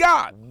kingdom of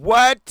God.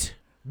 What?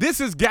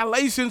 This is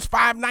Galatians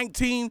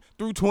 5:19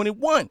 through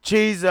 21.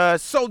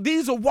 Jesus. So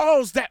these are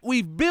walls that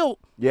we've built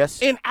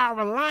in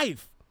our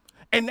life.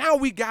 And now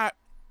we got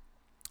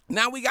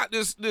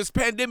this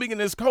pandemic and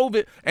this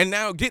COVID, and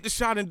now get the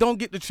shot and don't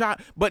get the shot.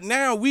 But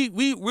now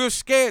we're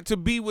scared to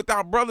be with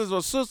our brothers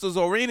or sisters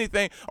or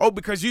anything. Oh,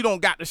 because you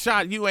don't got the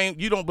shot,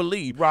 you don't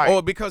believe. Right.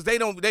 Or because they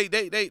ain't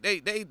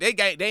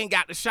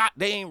got the shot,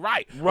 they ain't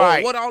right.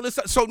 Right. Or what all this.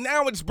 So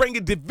now it's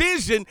bringing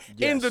division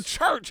in the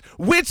church,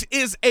 which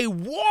is a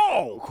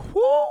wall.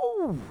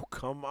 Woo,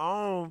 come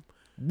on.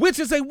 Which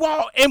is a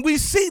wall. And we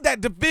see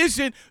that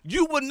division,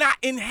 you will not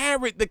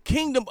inherit the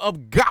kingdom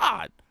of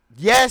God.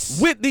 Yes.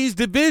 With these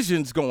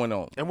divisions going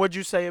on. And what'd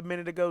you say a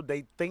minute ago?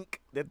 They think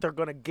that they're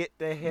going to get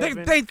to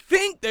heaven? They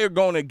think they're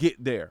going to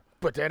get there.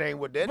 But that ain't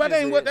what that is. But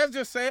ain't what that's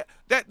just said.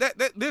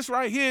 That this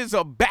right here is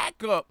a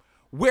backup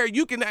where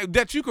you can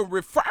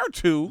refer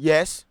to.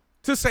 Yes.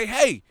 To say,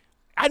 hey,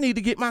 I need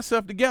to get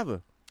myself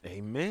together.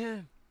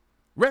 Amen.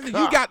 Whether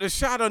you got the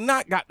shot or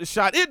not got the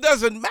shot, it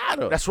doesn't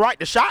matter. That's right.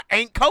 The shot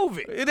ain't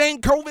COVID. It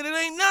ain't COVID. It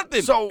ain't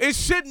nothing. So it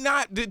should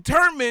not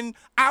determine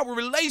our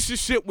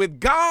relationship with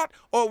God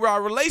or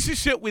our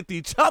relationship with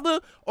each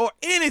other or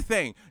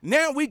anything.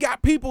 Now we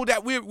got people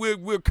that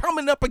we're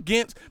coming up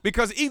against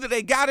because either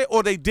they got it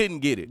or they didn't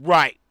get it.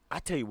 Right. I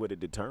tell you what it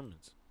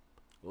determines.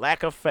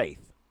 Lack of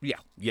faith. Yeah.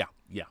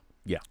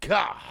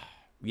 God.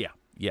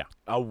 Yeah.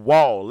 A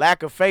wall.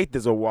 Lack of faith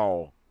is a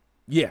wall.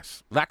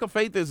 Yes, lack of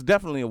faith is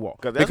definitely a wall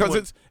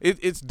because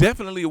it's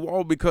definitely a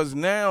wall because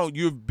now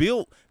you've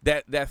built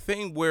that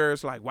thing where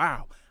it's like,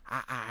 wow,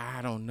 I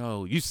don't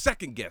know. You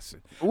second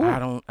guessing. Ooh. I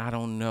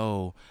don't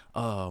know.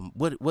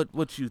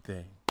 What you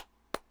think?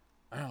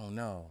 I don't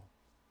know.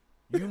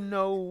 You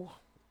know,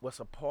 what's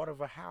a part of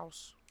a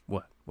house?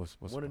 What? What's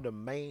one of the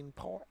main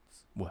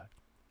parts? What?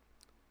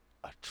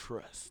 A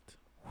trust.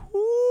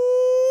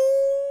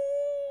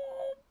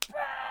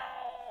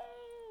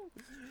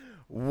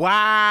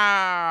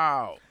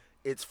 Wow.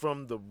 It's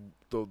from the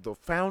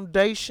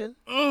foundation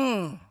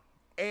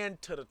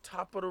and to the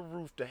top of the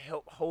roof to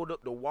help hold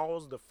up the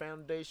walls, the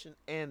foundation,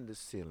 and the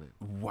ceiling.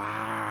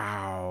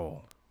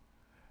 Wow.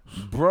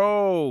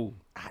 Bro.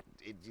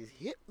 It just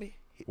hit me.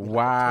 Wow.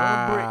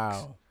 Like a ton of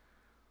bricks.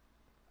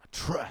 A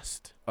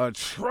trust. A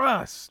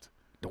trust.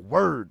 The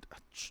word.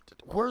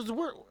 Where's the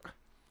word?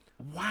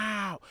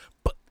 Wow.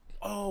 But,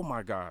 oh,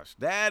 my gosh.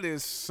 That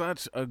is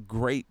such a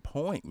great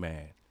point,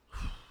 man.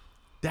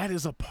 That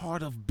is a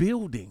part of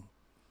building.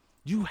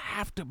 You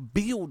have to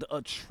build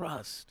a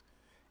trust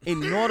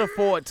in order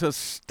for it to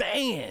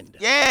stand.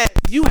 Yeah.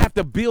 You have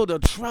to build a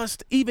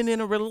trust even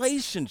in a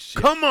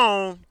relationship. Come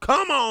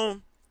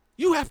on.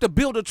 You have to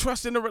build a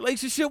trust in a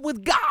relationship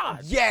with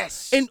God.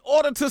 Yes. In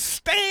order to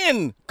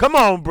stand. Come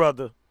on,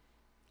 brother.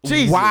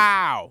 Jesus.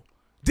 Wow.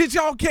 Did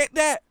y'all get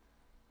that?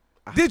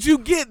 Did you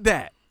get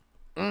that?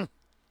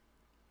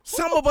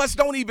 Some of us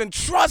don't even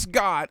trust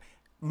God.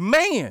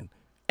 Man.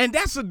 And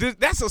that's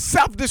a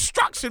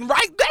self-destruction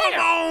right there. Come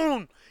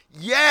on.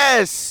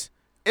 Yes.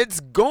 It's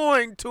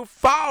going to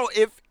fall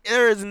if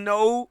there is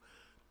no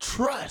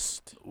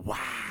trust.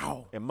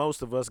 Wow. And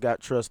most of us got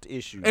trust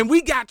issues. And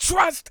we got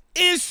trust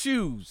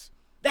issues.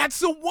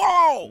 That's a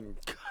wall.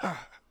 God.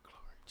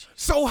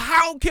 So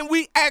how can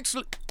we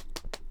actually...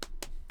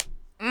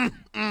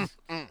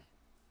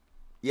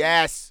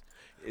 Yes.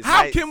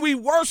 How can we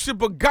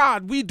worship a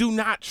God we do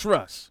not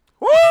trust?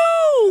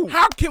 Woo!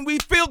 How can we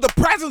feel the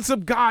presence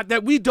of God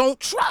that we don't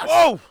trust?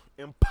 Oh,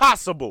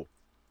 impossible.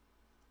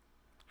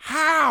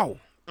 How?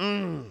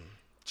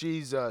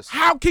 Jesus.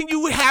 How can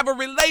you have a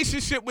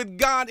relationship with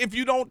God if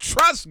you don't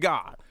trust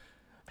God?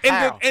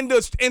 How? And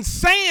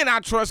saying I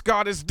trust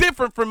God is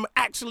different from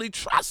actually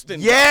trusting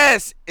God.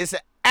 Yes, it's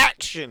an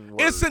action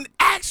word. It's an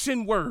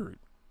action word.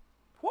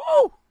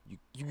 Woo!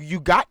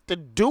 You got to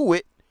do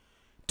it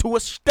to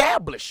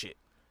establish it.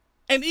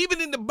 And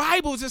even in the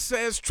Bibles, it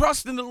says,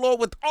 trust in the Lord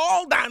with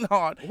all thine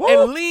heart Woo!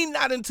 and lean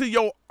not into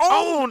your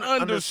own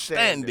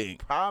understanding.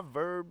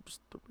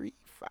 Proverbs 3:5.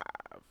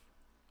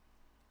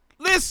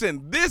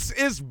 Listen, this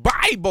is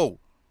Bible.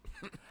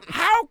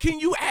 How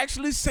can you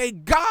actually say,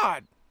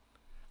 God,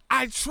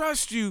 I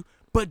trust you,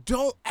 but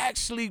don't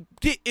actually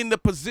get in the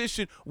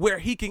position where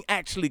he can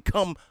actually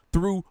come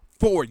through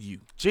for you?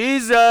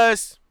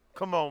 Jesus.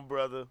 Come on,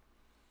 brother.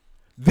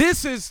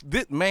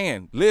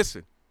 Man,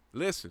 listen.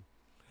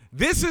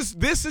 This is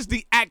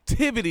the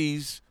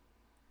activities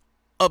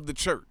of the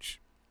church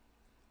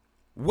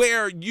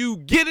where you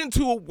get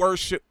into a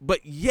worship,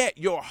 but yet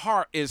your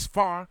heart is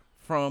far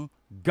from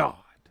God.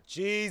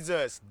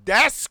 Jesus,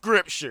 that's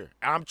scripture.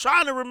 I'm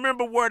trying to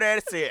remember where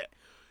that said.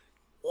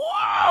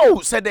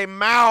 Whoa! Said they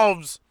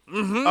mouths,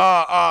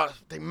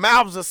 they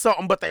mouths are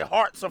something, but their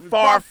hearts are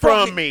far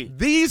from me.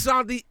 These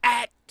are the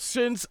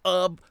actions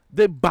of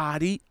the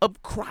body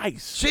of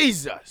Christ.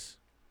 Jesus.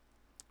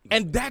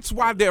 And that's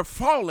why they're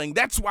falling.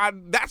 That's why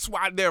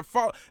they're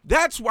falling.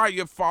 That's why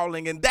you're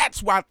falling, and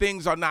that's why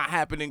things are not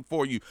happening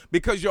for you,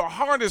 because your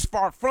heart is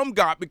far from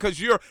God,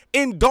 because you're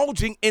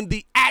indulging in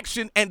the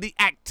action and the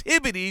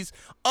activities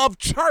of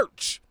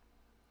church.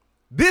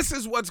 This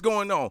is what's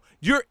going on.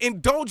 You're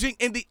indulging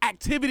in the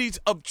activities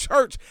of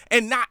church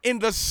and not in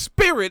the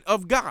spirit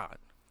of God.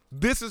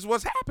 This is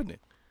what's happening.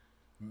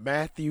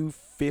 Matthew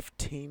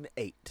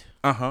 15:8.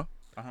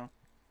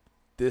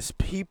 This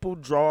people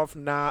draweth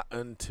nigh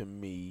unto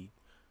me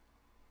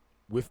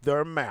with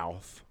their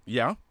mouth,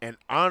 and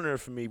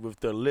honoreth me with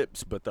their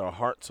lips, but their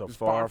hearts are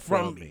far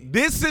from me.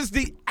 This is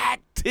the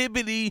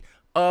activity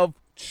of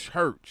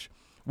church.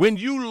 When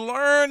you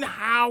learn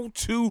how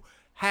to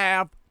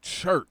have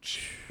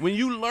church, when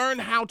you learn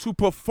how to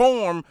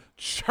perform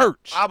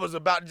church. I was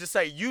about to just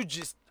say,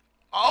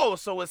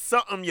 so it's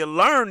something you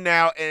learn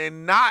now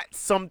and not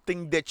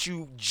something that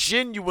you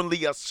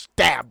genuinely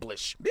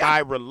establish by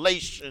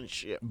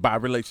relationship.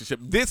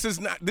 This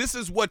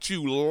is what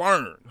you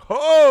learn.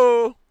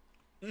 Oh.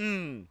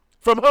 From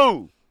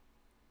who?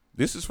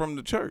 This is from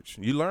the church.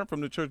 You learn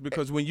from the church,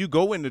 because when you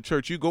go in the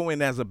church, you go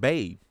in as a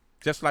babe.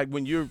 Just like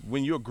when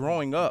you're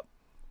growing up,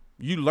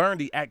 you learn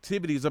the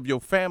activities of your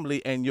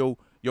family and your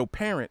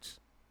parents.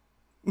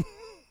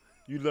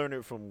 You learn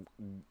it from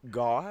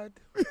God?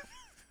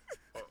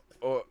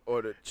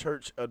 Or the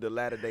Church of the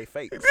Latter-day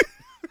Faith. I'm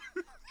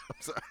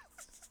sorry.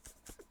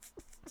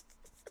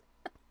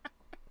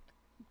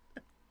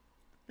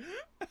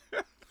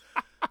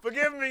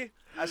 Forgive me.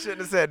 I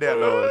shouldn't have said that,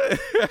 Lord.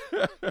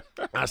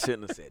 I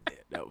shouldn't have said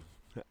that.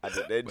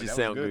 That just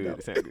sounded good.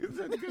 It sounded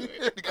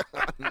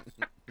good.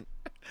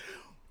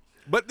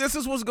 But this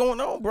is what's going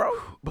on, bro.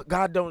 But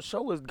God don't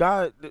show us.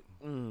 God,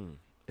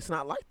 it's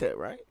not like that,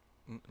 right?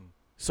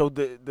 So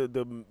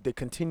the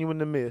continuing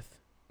the myth,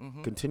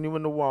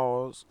 continuing the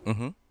walls,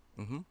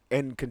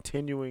 and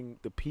continuing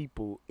the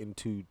people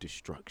into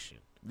destruction.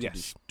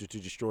 Yes. To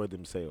destroy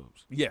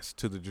themselves. Yes,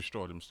 to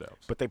destroy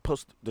themselves. But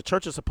the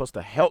church is supposed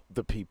to help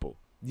the people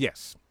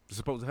Yes. It's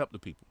supposed to help the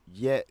people.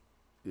 Yet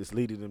it's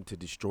leading them to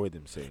destroy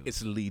themselves.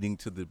 It's leading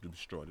to them to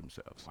destroy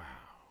themselves. Wow.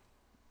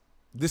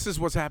 This is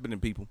what's happening,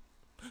 people.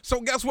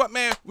 So guess what,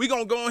 man? We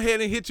gonna go ahead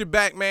and hit you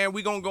back, man.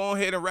 We gonna go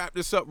ahead and wrap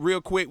this up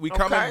real quick. We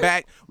coming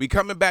back. We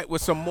coming back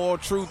with some more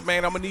truth,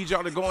 man. I'm gonna need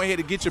y'all to go ahead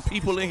and get your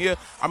people in here.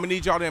 I'm gonna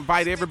need y'all to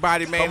invite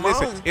everybody, man.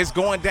 Listen, it's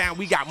going down.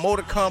 We got more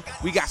to come.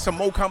 We got some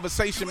more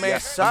conversation, man.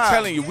 Yes, sir. I'm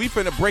telling you, we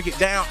finna break it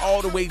down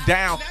all the way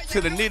down to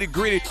the nitty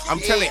gritty. I'm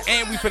telling you,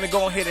 and we finna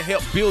go ahead and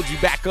help build you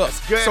back up.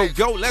 So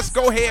let's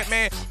go ahead,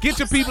 man. Get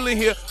your people in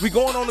here. We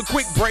going on a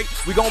quick break.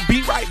 We gonna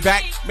be right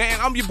back, man.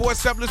 I'm your boy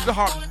Stephless the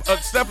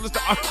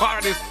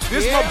Artist.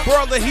 This is my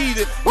brother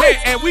Heathen, man,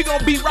 and we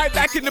gonna be right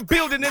back in the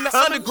building in the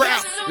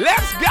underground.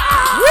 Let's go!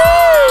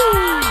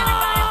 Woo!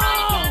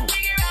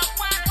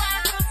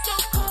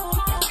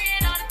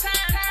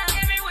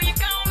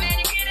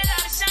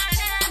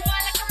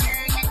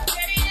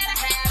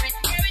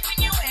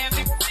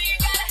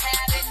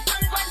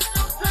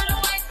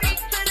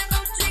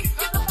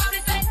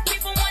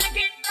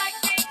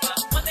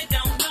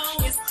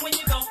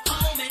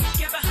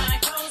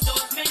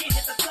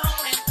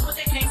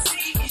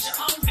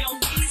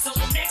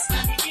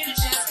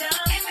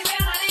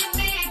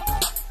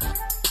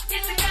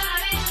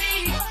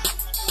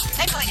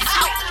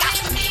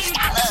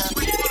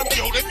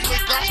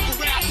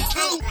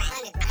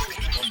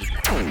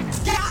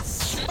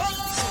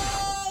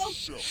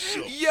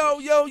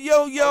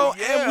 Yo,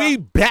 and we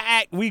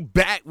back.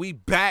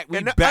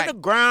 In the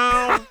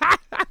underground.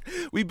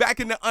 We back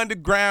in the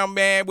underground,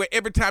 man, where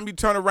every time you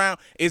turn around,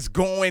 it's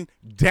going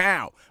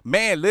down.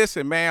 Man,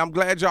 listen, man, I'm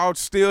glad y'all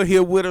still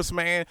here with us,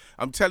 man.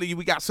 I'm telling you,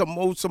 we got some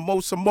more stuff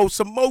to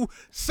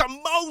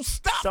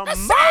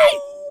say.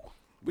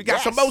 We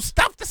got some more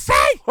stuff to say.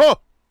 Oh,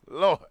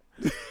 Lord.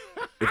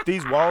 If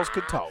these walls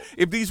could talk.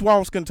 If these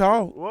walls can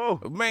talk.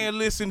 Whoa. Man,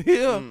 listen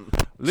here.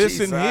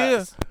 Listen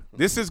here.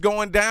 This is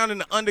going down in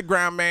the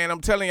underground, man. I'm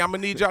telling you, I'm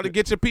going to need y'all to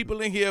get your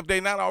people in here. If they're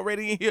not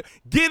already in here,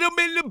 get them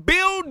in the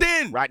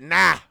building. Right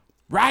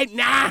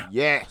now.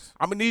 Yes.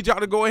 I'm going to need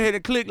y'all to go ahead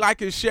and click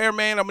like and share,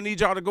 man. I'm going to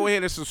need y'all to go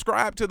ahead and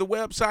subscribe to the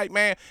website,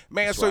 man.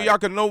 Man, so y'all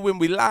can know when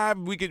we live.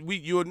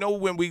 You'll know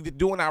when we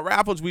doing our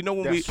raffles. We know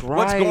when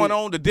what's going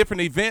on, the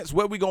different events,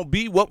 where we going to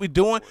be, what we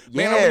doing. Yes.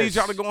 Man, I'm going to need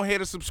y'all to go ahead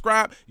and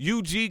subscribe.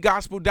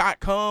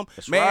 UGgospel.com.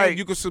 Man,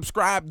 you can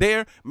subscribe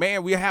there.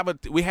 Man, we have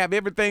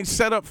everything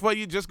set up for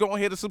you. Just go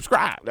ahead and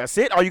subscribe. That's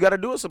it. All you got to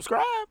do is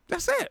subscribe.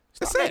 That's it.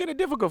 Stop making it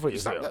difficult for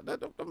yourself.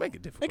 Don't make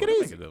it difficult. Make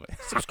it easy.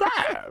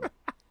 Subscribe.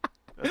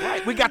 That's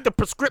right. We got the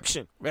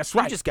prescription. That's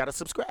right. You just got to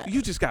subscribe.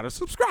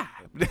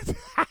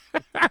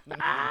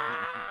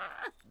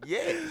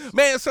 Yes.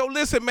 Man, so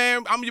listen,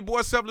 man, I'm your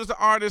boy Stephless the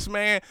Artist,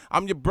 man.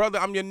 I'm your brother,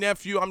 I'm your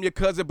nephew, I'm your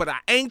cousin, but I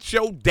ain't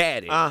your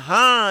daddy.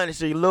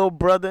 It's your little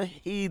brother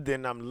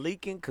Heathen. I'm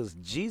leaking because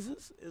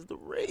Jesus is the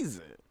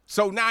reason.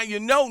 So now you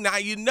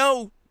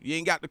know. You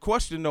ain't got the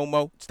question no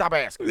more. Stop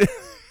asking.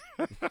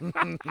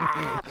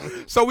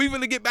 So we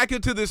gonna get back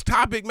into this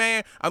topic,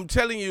 man. I'm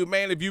telling you,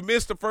 man, if you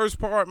missed the first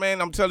part,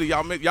 man, I'm telling you,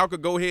 y'all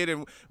could go ahead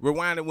and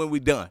rewind it when we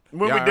done.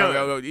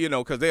 You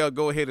know, because they'll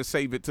go ahead and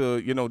save it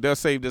to, they'll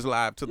save this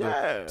live to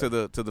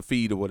the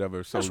feed or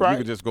whatever. So you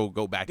can just go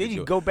back. Then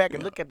you go back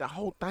and look at the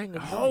whole thing. The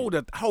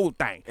whole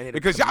thing.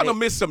 Because y'all done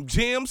missed some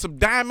gems, some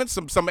diamonds,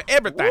 some of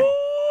everything.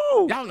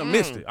 Woo! Y'all done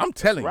missed it. I'm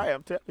telling you. Right,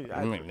 I'm telling you.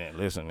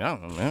 Listen.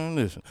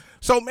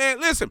 So, man,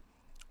 listen.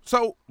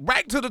 So,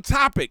 back to the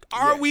topic.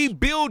 Are we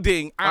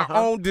building our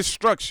own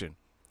destruction?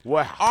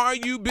 Wow. Are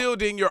you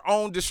building your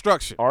own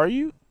destruction? Are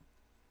you?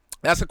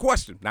 That's a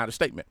question, not a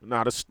statement.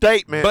 Not a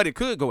statement. But it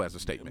could go as a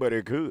statement. But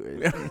it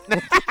could.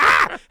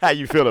 How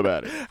you feel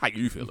about it? I'm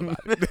going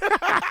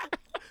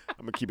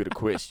to keep it a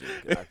question.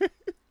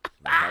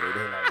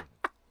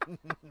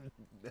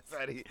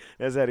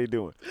 That's how they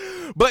doing.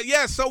 But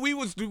yeah, so we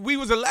was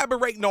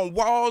elaborating on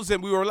walls,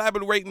 and we were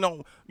elaborating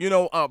on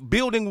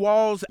building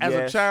walls as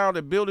a child,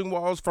 and building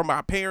walls from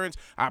our parents.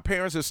 Our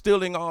parents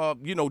instilling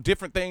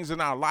different things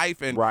in our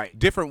life, and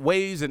different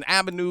ways and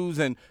avenues.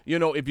 And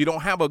if you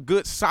don't have a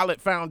good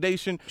solid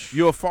foundation,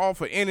 you'll fall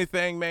for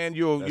anything, man.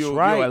 You'll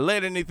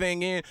let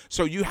anything in.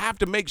 So you have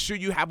to make sure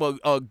you have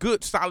a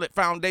good solid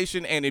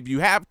foundation. And if you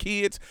have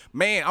kids,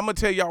 man, I'm gonna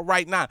tell y'all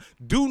right now,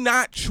 do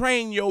not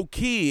train your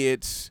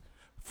kids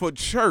for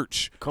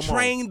church.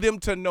 Train them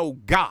to know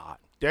God.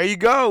 There you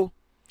go.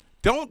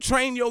 Don't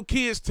train your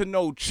kids to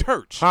know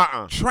church.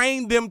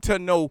 Train them to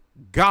know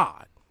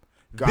God.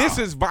 This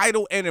is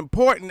vital and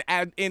important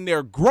in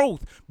their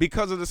growth,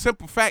 because of the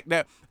simple fact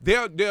that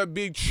they'll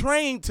be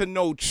trained to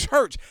know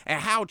church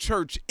and how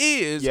church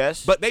is.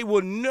 Yes. But they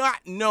will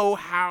not know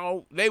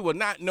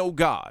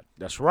God.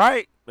 That's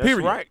right. That's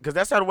right, because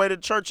that's how the way the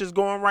church is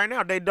going right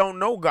now. They don't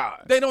know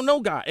God. They don't know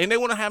God, and they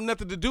want to have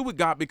nothing to do with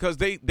God because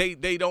they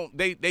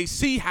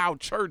see how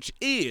church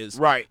is.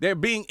 Right. They're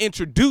being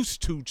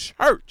introduced to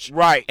church.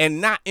 Right. And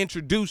not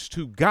introduced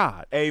to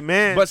God.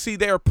 Amen. But see,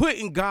 they're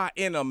putting God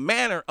in a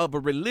manner of a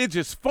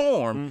religious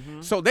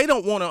form, so they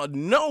don't want to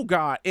know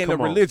God in a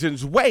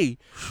religion's way,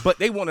 but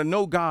they want want to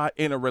know God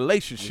in a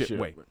relationship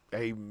way.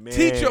 Amen.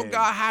 Teach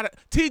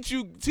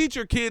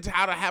your kids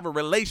how to have a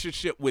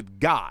relationship with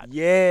God.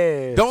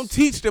 Yes. Don't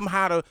teach them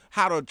how to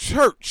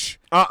church.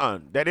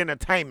 That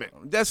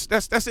entertainment.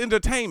 That's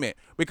entertainment.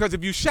 Because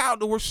if you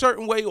shout a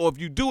certain way, or if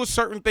you do a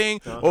certain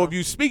thing, or if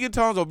you speak in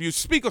tongues, or if you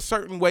speak a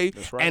certain way,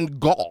 and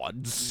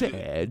God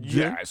said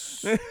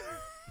yes.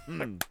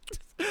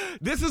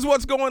 This is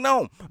what's going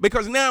on.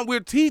 Because now we're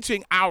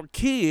teaching our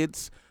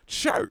kids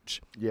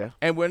church. Yeah.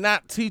 And we're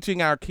not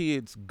teaching our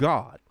kids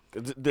God.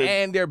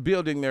 And they're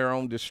building their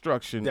own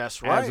destruction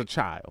as a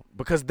child.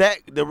 Because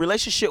the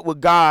relationship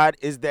with God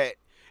is that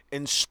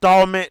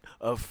installment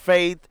of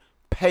faith,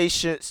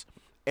 patience,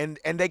 and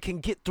they can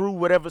get through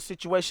whatever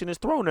situation is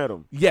thrown at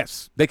them.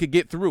 Yes, they can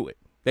get through it.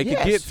 They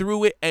can get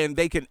through it, and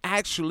they can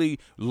actually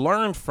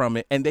learn from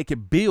it, and they can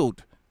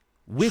build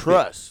with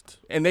trust.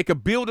 And they can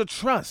build a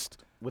trust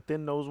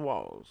within those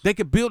walls. They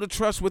can build a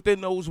trust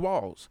within those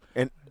walls.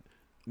 And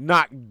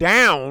knock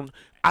down.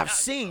 Have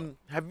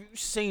you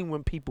seen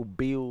when people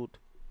build,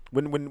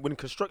 when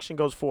construction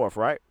goes forth,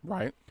 right?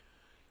 Right.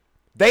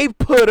 They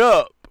put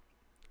up,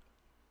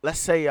 let's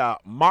say,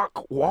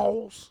 mock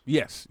walls.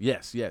 Yes.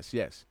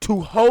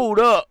 To hold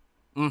up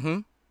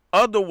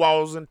other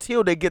walls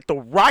until they get the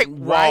right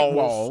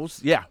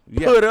walls. Yeah.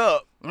 Put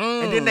up.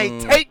 And then they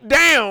take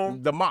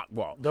down the mock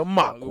wall.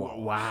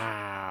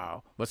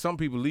 Wow. But some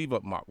people leave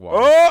up mock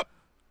walls.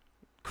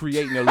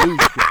 Creating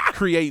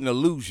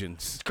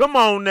illusions. Come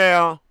on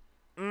now.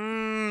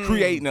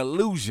 Creating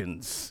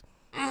illusions.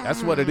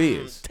 That's what it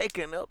is.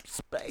 Taking up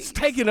space. It's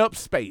taking up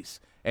space.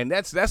 And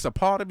that's a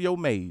part of your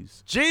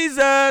maze.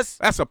 Jesus.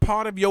 That's a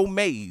part of your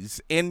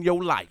maze in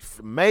your life.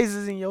 The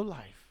mazes in your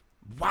life.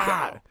 Wow.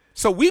 God.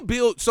 So we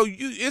build,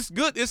 it's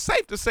good, it's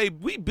safe to say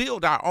we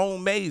build our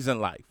own maze in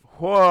life.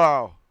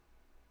 Wow.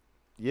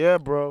 Yeah,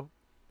 bro.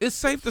 It's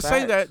safe to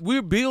say that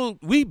we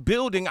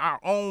building our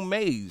own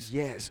maze.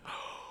 Yes.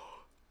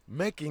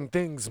 Making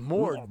things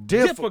more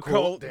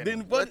difficult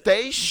than what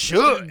they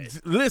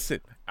should.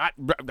 Listen,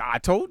 I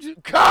told you.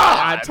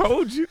 God, I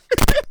told you.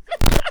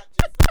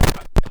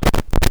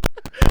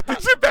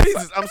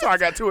 Jesus, I'm sorry, I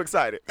got too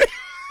excited.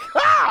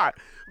 God,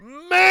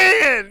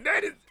 man,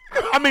 that is.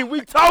 I mean,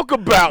 we talk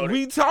about it.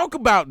 We talk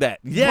about that.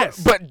 Yes,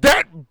 but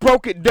that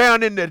broke it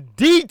down in the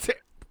detail.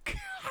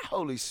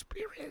 Holy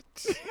Spirit.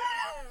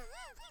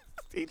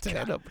 He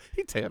teared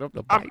up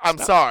the bike. I'm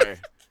sorry.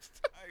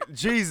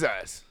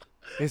 Jesus.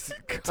 He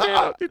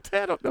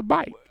teared up the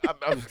bike. I'm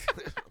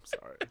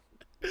sorry.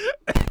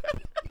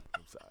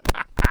 I'm sorry.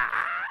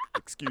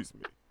 Excuse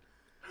me.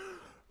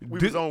 We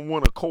was on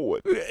one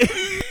accord.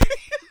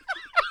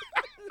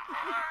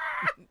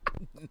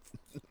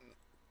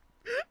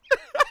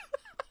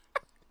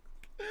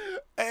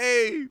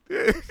 Hey,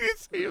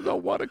 he was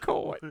on one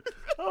accord.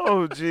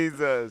 Oh,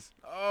 Jesus.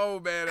 Oh,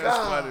 man, that's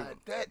funny.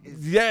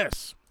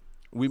 Yes.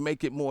 We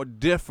make it more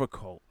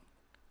difficult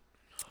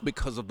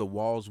because of the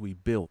walls we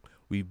built.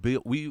 We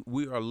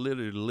are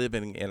literally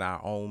living in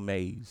our own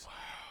maze. Wow.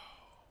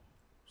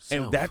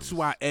 And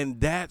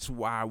that's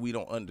why we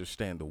don't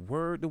understand the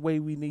word the way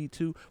we need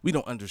to. We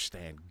don't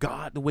understand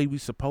God the way we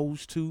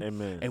supposed to.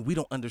 Amen. And we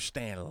don't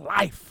understand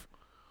life.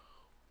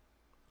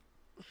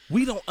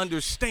 We don't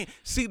understand.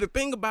 See, the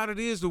thing about it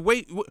is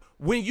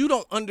when you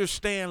don't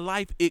understand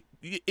life,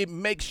 it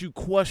makes you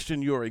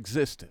question your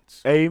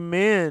existence.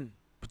 Amen.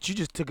 But you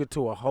just took it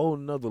to a whole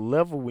nother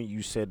level when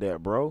you said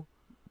that, bro.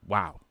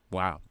 Wow.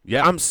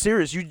 Yeah. I'm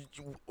serious.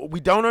 We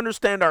don't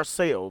understand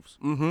ourselves.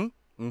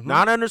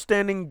 Not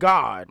understanding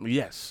God.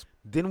 Yes.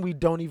 Then we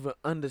don't even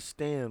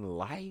understand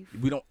life.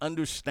 We don't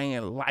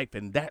understand life,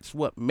 and that's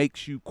what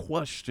makes you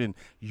question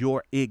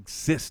your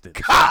existence.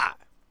 God.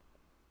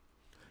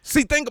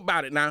 See, think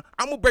about it now.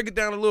 I'm gonna break it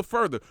down a little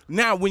further.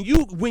 Now, when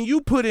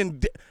you put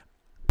in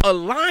a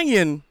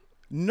lion,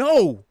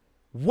 know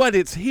what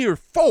it's here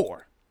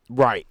for.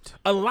 Right.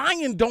 A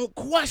lion don't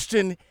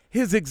question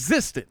his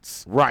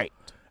existence. Right.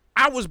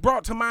 I was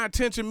brought to my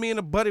attention, me and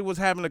a buddy was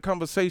having a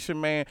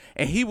conversation, man,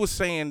 and he was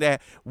saying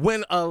that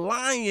when a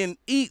lion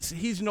eats,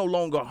 he's no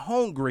longer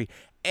hungry.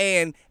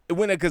 And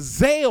when a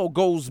gazelle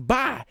goes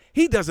by,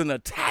 he doesn't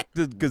attack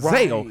the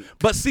gazelle. Right.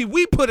 But see,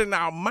 we put in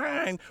our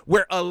mind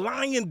where a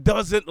lion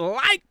doesn't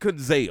like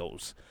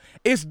gazelles.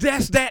 It's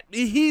just that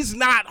he's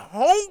not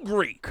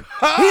hungry.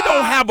 He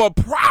don't have a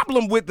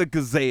problem with the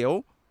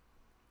gazelle.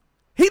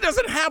 He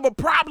doesn't have a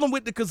problem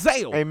with the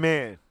gazelle.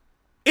 Amen.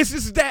 It's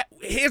just that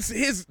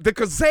the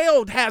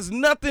gazelle has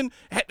nothing.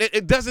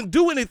 It doesn't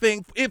do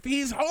anything if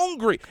he's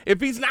hungry.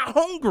 If he's not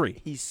hungry,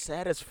 he's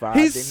satisfied.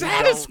 He's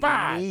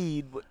satisfied.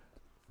 He don't need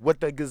what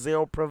the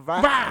gazelle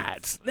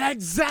provides.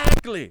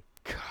 Exactly.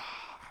 God,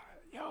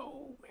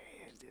 yo,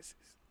 man,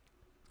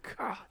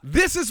 God.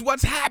 This is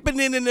what's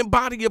happening in the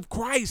body of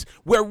Christ,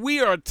 where we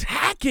are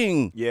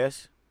attacking.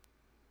 Yes.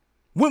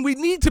 when we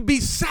need to be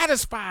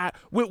satisfied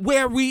with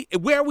where we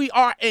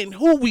are and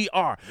who we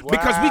are. Wow.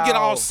 Because we get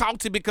all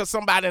salty because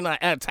somebody done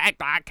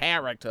attacked our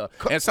character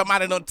and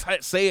somebody done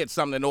said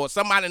something or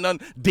somebody done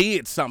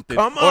did something.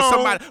 Come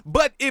on.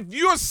 But if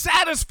you're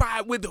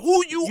satisfied with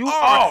who you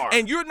are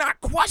and you're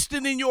not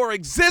questioning your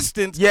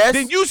existence,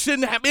 then you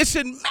shouldn't have. It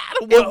shouldn't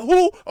matter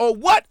who or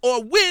what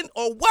or when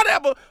or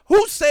whatever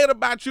who said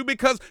about you,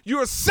 because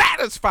you're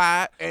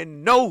satisfied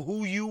and know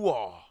who you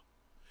are.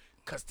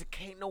 Because there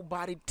can't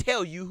nobody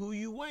tell you who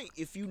you ain't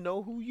if you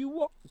know who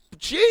you are.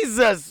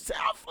 Jesus,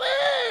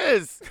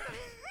 selfless.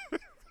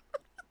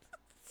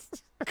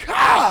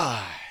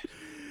 God.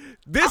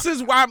 This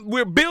is why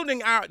we're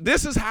building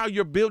this is how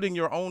you're building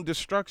your own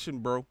destruction,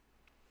 bro.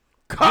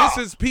 God.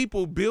 This is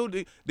people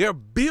they're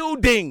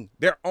building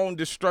their own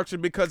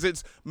destruction because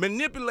it's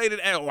manipulated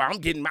as, I'm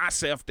getting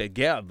myself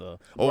together,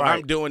 or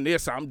I'm doing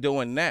this, I'm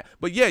doing that.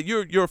 But yeah,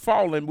 you're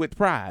falling with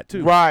pride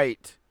too.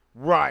 Right.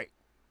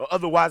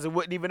 Otherwise, it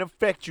wouldn't even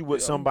affect you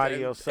what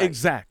somebody else says.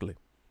 Exactly.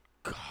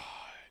 God,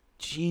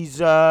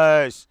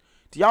 Jesus.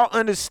 Do y'all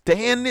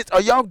understand this? Are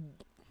y'all?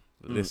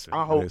 Listen.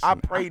 I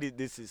pray that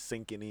this is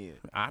sinking in.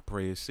 I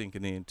pray it's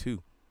sinking in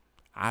too.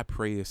 I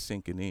pray it's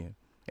sinking in.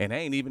 And I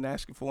ain't even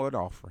asking for an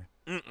offering.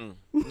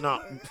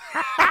 No.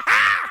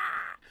 I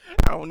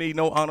don't need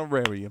no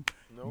honorarium.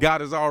 Nope. God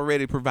has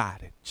already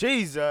provided.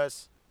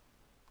 Jesus.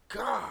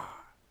 God.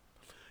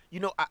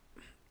 You know,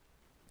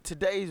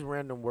 today's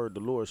random word,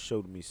 the Lord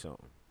showed me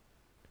something.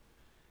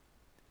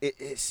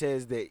 It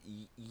says that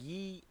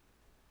the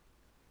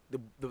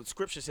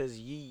scripture says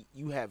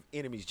you have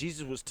enemies.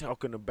 Jesus was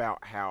talking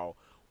about how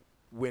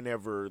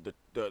whenever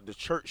the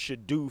church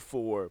should do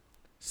for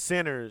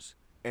sinners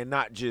and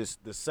not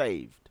just the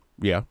saved.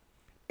 Yeah.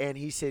 And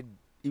he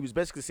was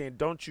basically saying,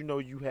 don't you know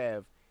you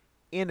have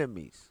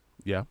enemies?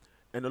 Yeah.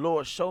 And the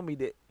Lord showed me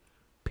that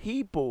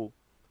people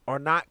are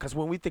not, because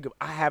when we think of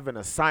I have an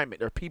assignment,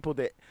 there are people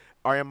that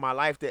are in my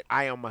life that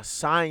I am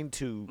assigned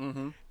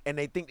to, and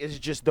they think it's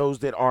just those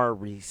that are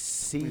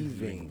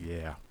receiving.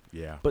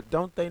 Yeah. But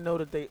don't they know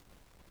that they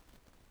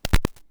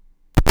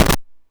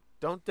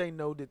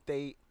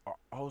are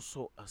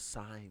also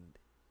assigned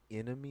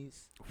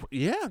enemies?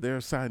 Yeah, they're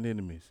assigned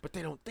enemies. But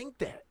they don't think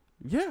that.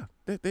 Yeah,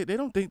 they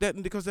don't think that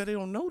because they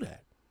don't know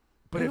that.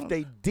 But if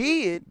they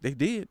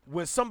did,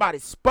 when somebody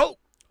spoke,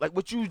 like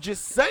what you were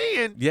just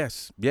saying.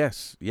 Yes.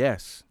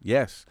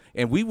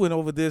 And we went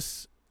over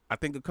this, I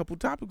think, a couple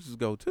topics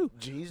ago too.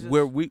 Jesus.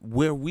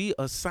 Where we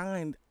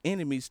assigned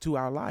enemies to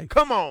our life.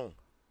 Come on.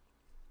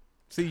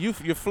 See, you're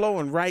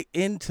flowing right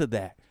into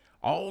that.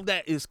 All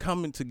that is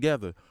coming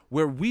together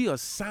where we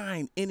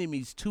assign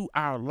enemies to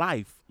our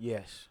life.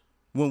 Yes.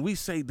 When we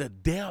say the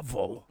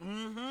devil,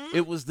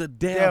 it was the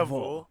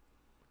devil.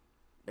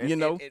 You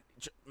know,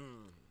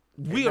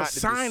 we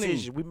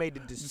assigning. We made the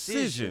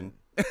decision.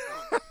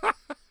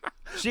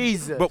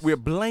 Jesus. But we're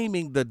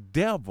blaming the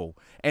devil.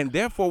 And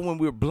therefore, when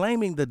we're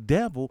blaming the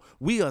devil,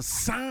 we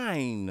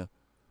assign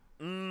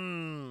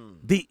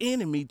the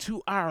enemy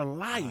to our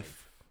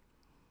life.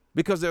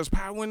 Because there's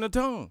power in the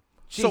tongue.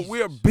 Jesus. So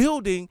we're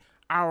building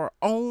our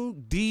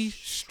own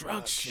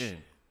destruction.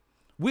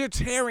 We're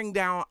tearing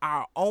down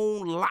our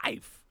own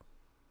life.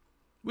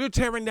 We're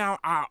tearing down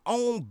our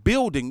own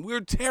building.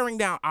 We're tearing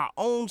down our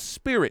own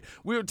spirit.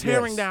 We're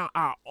tearing down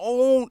our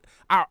own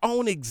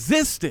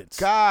existence.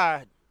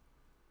 God.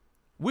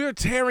 We're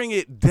tearing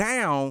it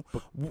down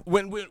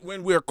when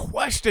we're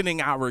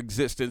questioning our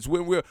existence.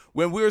 When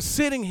we're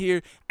sitting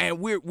here and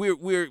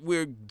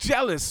we're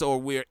jealous,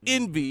 or we're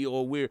envy,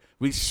 or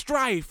we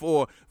strife,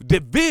 or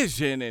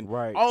division, and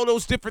all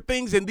those different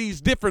things, and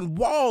these different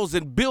walls,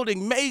 and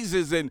building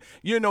mazes, and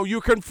you're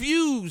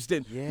confused,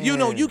 and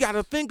you got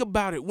to think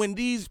about it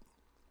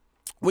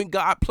when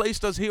God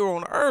placed us here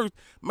on earth,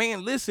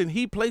 man, listen,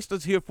 he placed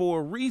us here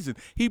for a reason.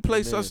 He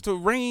placed us to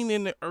reign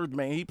in the earth,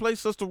 man. He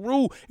placed us to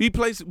rule.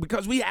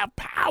 Because we have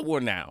power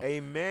now.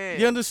 Amen.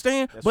 You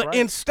understand? But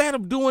instead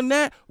of doing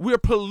that, we're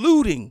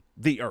polluting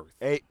the earth.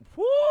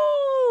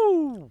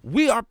 Woo!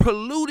 We are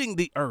polluting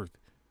the earth.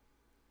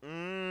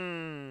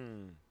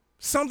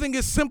 Something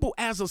as simple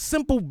as a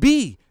simple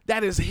bee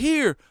that is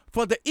here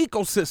for the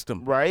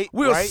ecosystem. Right.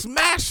 We'll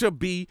smash a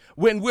bee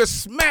when we're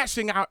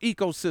smashing our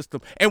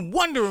ecosystem and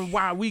wondering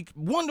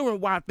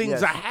why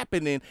things are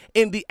happening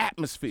in the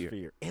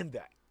atmosphere. In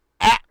the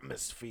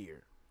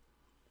atmosphere.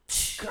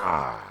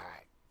 God.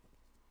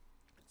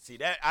 See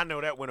that? I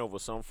know that went over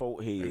some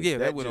folk heads. Yeah,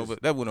 that went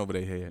over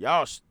their head.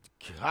 Y'all,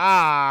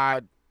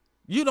 God.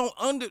 You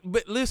don't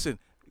but listen,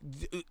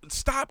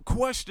 stop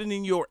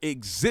questioning your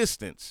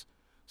existence.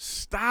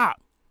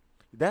 Stop.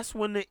 That's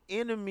when the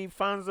enemy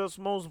finds us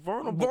most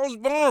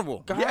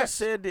vulnerable. God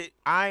said that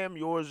I am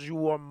yours,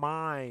 you are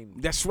mine.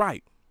 That's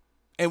right.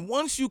 And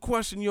once you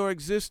question your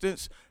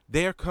existence,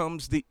 there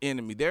comes the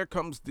enemy. There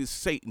comes this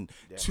Satan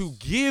to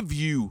give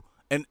you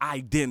an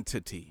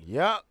identity.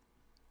 Yep.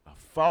 A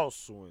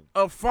false one.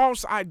 A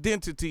false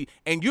identity.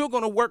 And you're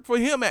going to work for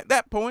him at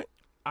that point.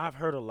 I've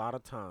heard a lot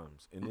of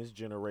times in this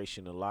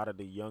generation, a lot of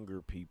the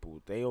younger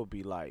people, they'll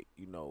be like,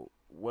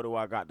 what do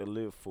I got to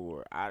live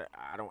for? I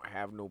don't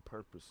have no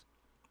purpose.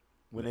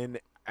 When in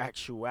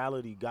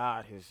actuality,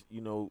 God has,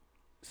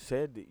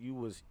 said that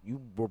you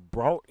were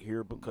brought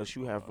here because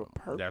you have a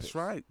purpose. That's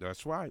right.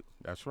 That's right.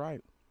 That's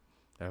right.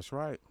 That's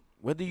right.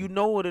 Whether you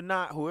know it or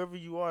not, whoever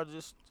you are, I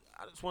just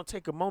want to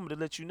take a moment to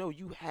let you know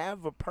you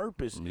have a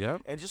purpose.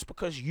 Yep. And just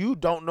because you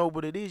don't know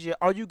what it is yet,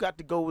 all you got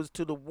to go is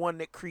to the one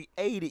that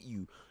created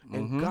you.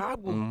 And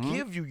God will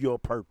give you your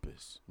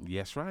purpose.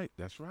 Yes, right.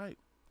 That's right.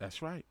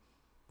 That's right.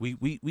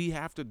 We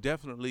have to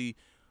definitely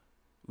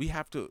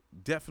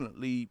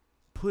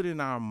put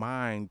in our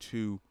mind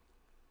to,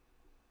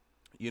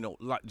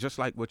 just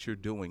like what you're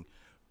doing,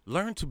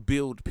 learn to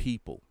build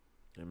people.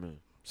 Amen.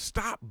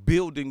 Stop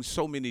building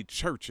so many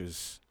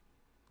churches.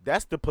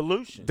 That's the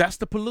pollution. That's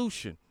the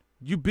pollution.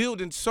 You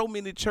building so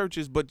many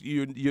churches, but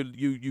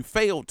you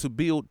failed to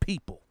build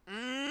people.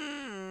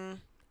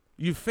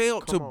 You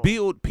failed to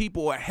build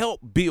people or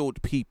help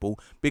build people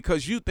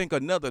because you think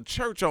another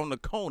church on the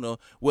corner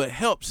will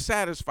help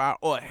satisfy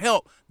or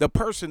help the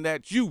person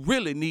that you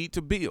really need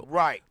to build.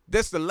 Right.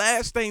 That's the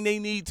last thing they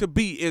need to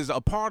be, is a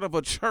part of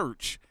a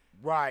church.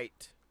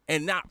 Right.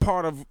 And not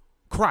part of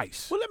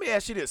Christ. Well, let me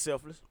ask you this,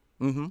 Selfless.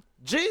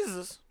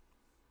 Jesus,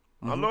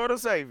 our Lord and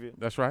Savior.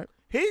 That's right.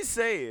 He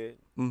said,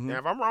 now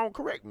if I'm wrong,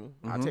 correct me.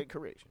 I'll take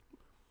correction.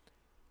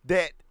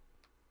 That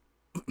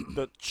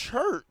the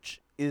church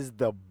is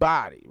the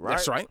body, right?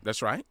 That's right.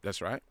 That's right.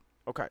 That's right.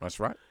 Okay. That's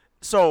right.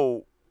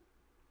 So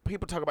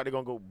people talk about they're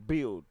going to go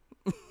build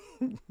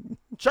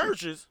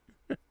churches.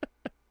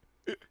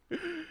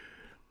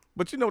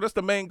 But that's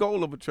the main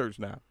goal of a church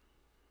now.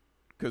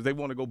 Because they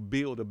want to go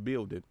build a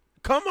building.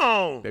 Come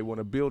on. They want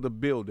to build a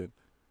building.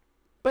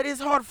 But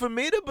it's hard for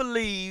me to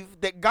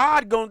believe that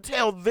God gonna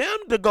tell them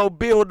to go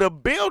build a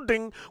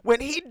building when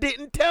he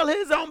didn't tell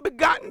his own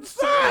begotten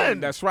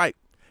son. That's right.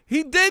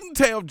 He didn't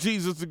tell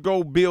Jesus to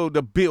go build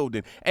a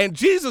building. And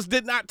Jesus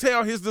did not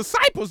tell his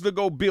disciples to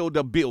go build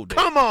a building.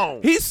 Come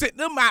on. He sent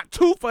them out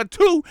 2 for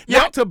 2,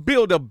 not to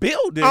build a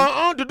building.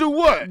 To do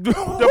what?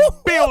 To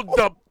build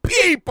the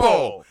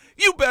people.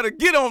 You better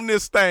get on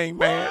this thing,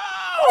 man.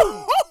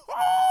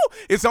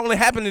 It's only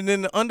happening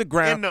in the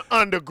underground. In the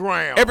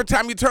underground. Every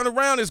time you turn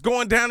around, it's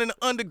going down in the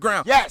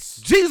underground. Yes.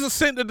 Jesus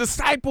sent the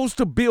disciples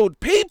to build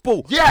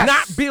people, yes,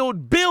 not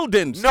build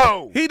buildings.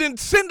 No. He didn't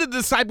send the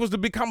disciples to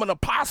become an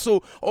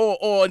apostle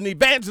or an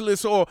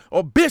evangelist or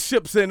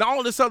bishops and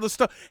all this other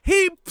stuff.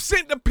 He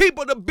sent the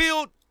people to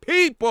build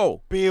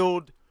people.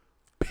 Build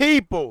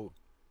people.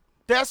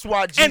 That's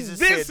why Jesus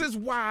said. And this is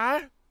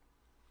why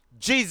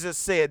Jesus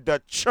said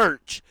the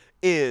church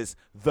is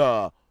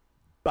the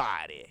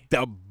body.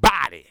 The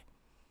body.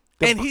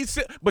 And he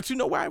said, but you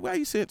know why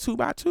he said 2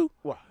 by 2?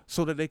 Why?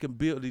 So that they can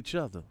build each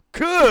other.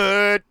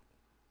 Good.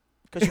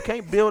 Because you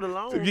can't build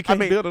alone. You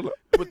can't build alone.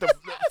 With the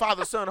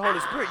Father, Son,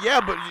 Holy Spirit.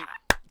 Yeah, but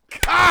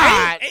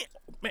God.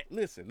 Man,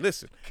 listen.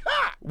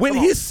 God. When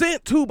he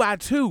sent 2 by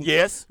 2,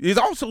 yes, he's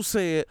also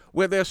said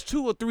where there's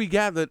 2 or 3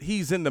 gathered,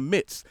 he's in the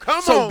midst.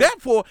 So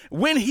therefore,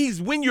 when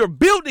you're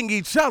building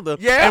each other,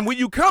 and when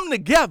you come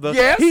together,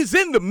 he's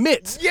in the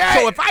midst. Yes.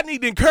 So if I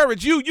need to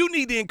encourage you, you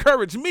need to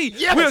encourage me.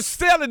 Yes. We're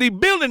steadily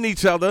building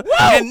each other,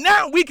 and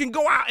now we can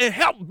go out and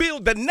help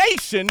build the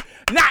nation,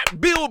 not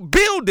build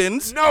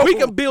buildings. No, we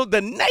can build the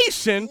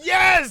nation.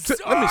 Yes.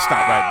 Let me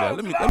stop right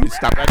there. Let me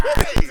stop right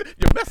there.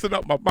 You're messing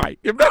up my mic.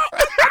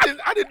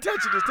 I didn't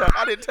touch it this time.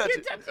 I didn't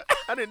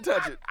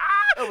touch it.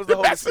 That was the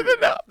Holy Spirit.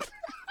 It up.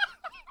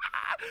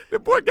 The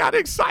boy got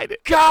excited.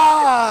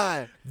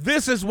 God,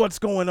 this is what's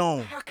going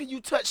on. How can you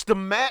touch the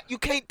mat? You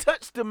can't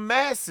touch the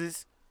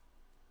masses.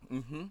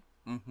 In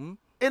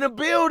a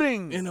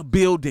building. In a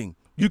building,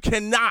 you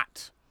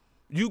cannot.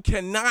 You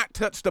cannot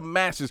touch the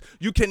masses.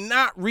 You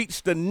cannot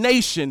reach the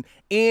nation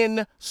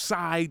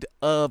inside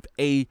of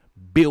a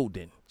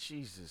building.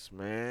 Jesus,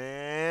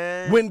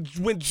 man.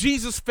 When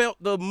Jesus felt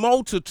the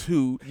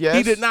multitude, yes,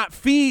 he did not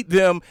feed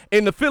them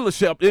in the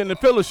fellowship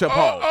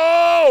hall.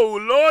 Oh,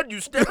 Lord,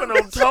 you stepping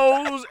on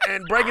toes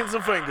and breaking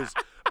some fingers.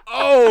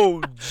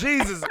 Oh,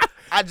 Jesus.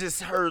 I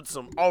just heard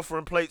some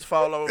offering plates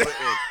fall over.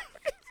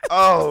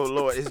 Oh,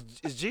 Lord.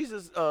 Is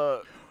Jesus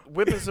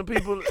whipping some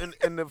people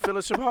in the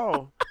fellowship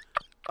hall?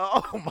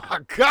 Oh, my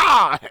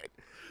God.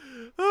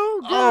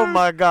 Oh,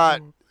 my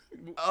God.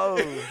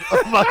 Oh,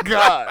 my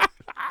God.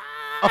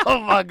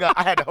 Oh, my God.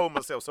 I had to hold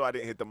myself so I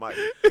didn't hit the mic.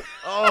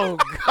 Oh,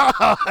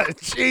 God.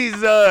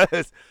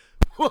 Jesus.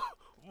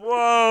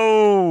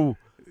 Whoa.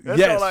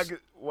 That's all I could.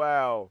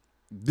 Wow.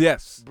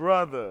 Yes.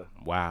 Brother.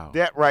 Wow.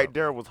 That right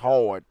there was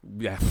hard.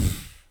 Yeah.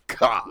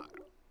 God.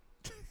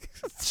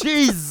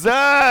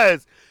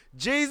 Jesus.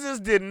 Jesus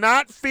did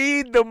not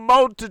feed the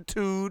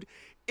multitude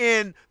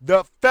in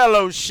the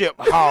fellowship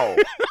hall.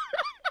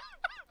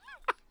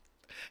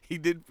 He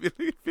didn't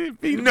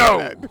feed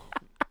no.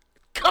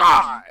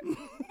 God.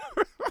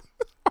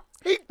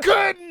 He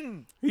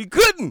couldn't. He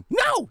couldn't.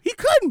 No, he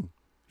couldn't.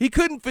 He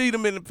couldn't feed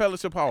them in the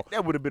fellowship hall.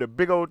 That would have been a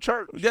big old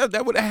church. Yeah,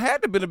 that would have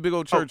had to been a big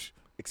old church.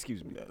 Oh,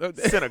 excuse me.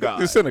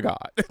 Synagogue. The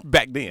synagogue.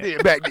 Back then.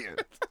 Yeah, back then.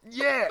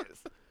 Yes.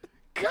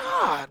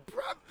 God,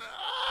 brother.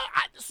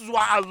 is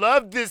why I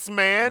love this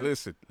man.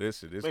 Listen,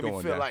 it's Made me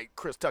going feel down. like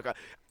Chris Tucker.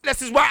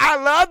 This is why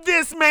I love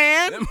this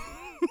man.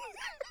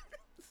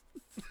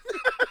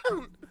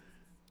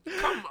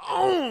 Come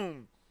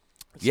on.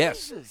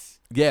 Yes. Jesus.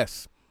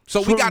 Yes.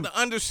 So True. we got to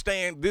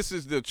understand this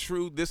is the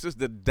truth. This is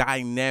the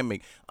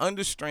dynamic.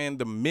 Understand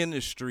the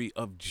ministry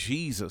of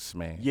Jesus,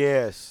 man.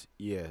 Yes.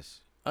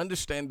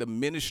 Understand the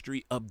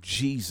ministry of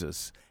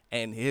Jesus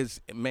and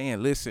his,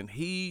 man, listen,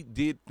 he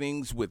did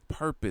things with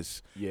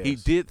purpose. Yes. He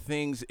did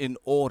things in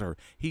order.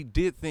 He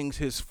did things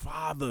his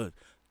Father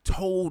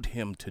told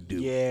him to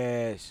do.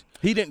 Yes.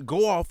 He didn't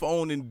go off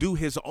on and do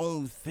his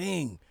own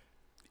thing.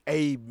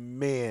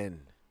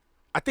 Amen.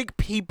 I think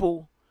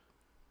people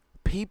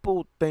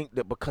think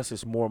that because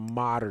it's more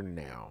modern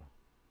now,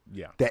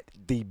 that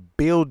the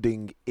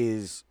building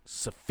is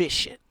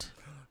sufficient.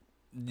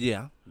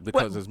 Yeah,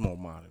 because it's more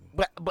modern.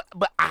 But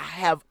I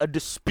have a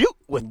dispute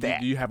with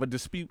that. Do you have a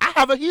dispute? I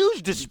have a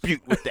huge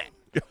dispute with that.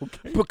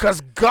 Okay.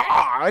 Because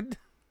God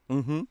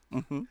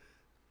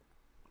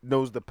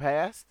knows the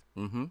past,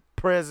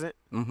 present,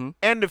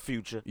 and the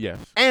future. Yes.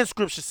 And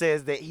Scripture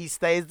says that He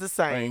stays the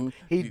same.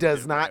 He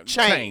does not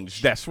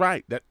change. That's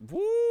right.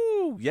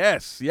 Woo!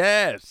 Yes.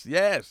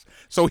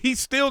 So He's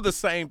still the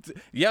same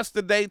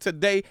yesterday,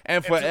 today,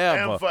 and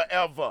forever. And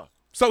forever.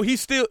 So He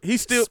still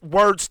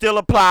word still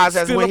applies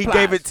as when He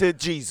gave it to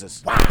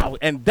Jesus. Wow.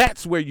 And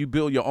that's where you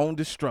build your own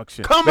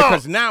destruction. Come on.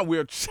 Because now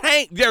they're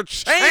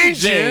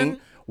changing.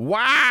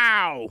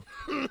 Wow.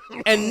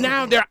 And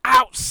now they're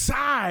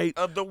outside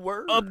of the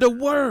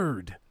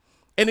word.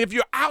 And if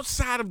you're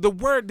outside of the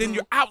word, then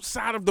you're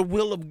outside of the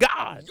will of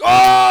God.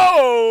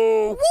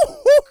 Oh!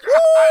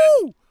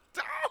 Woo!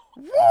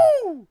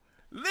 Woo!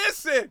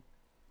 Listen.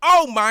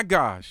 Oh my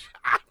gosh.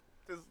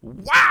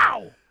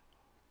 Wow.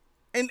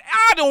 And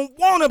I don't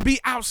want to be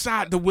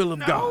outside the will of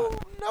God.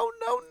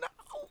 No.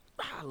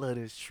 I love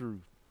this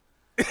truth.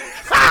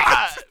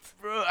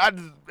 Bro,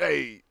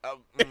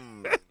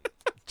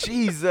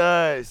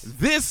 Jesus.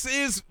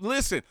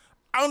 Listen,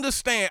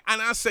 understand,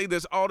 and I say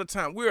this all the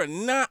time, we are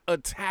not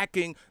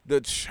attacking the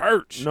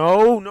church.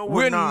 No,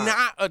 we're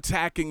not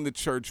attacking the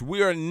church.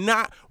 We are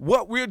not.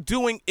 What we're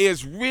doing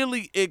is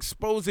really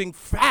exposing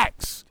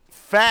facts.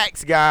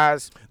 Facts,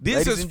 guys.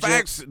 This is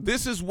facts.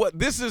 This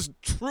is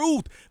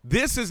truth.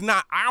 This is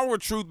not our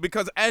truth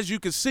because, as you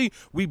can see,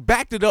 we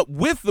backed it up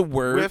with the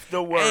word.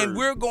 And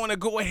we're going to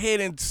go ahead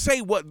and say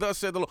what thus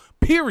said the Lord.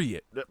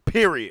 Period.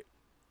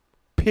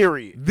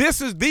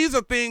 These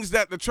are things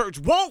that the church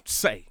won't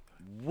say.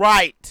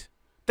 Right.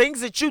 Things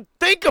that you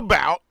think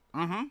about.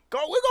 We're going to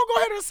go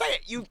ahead and say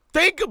it. You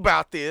think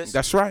about this.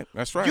 That's right.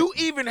 You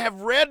even have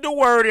read the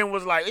word and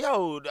was like,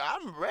 yo,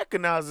 I'm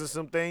recognizing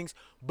some things,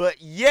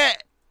 but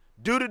yet,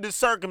 due to the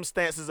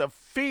circumstances of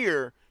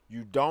fear,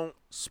 you don't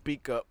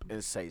speak up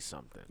and say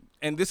something.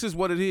 And this is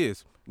what it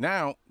is.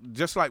 Now,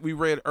 just like we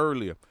read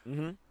earlier,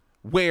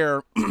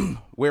 where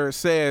it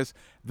says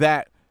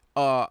that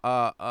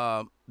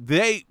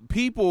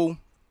people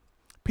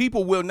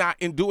will not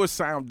endure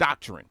sound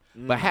doctrine,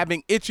 but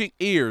having itching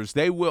ears,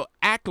 they will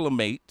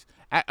accumulate,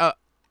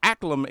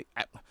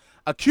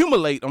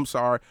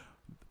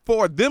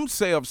 for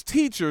themselves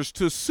teachers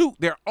to suit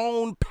their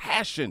own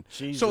passion.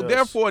 Jesus. So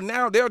therefore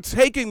now they're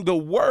taking the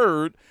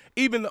word,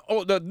 even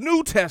the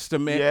New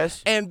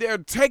Testament, and they're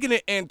taking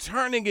it and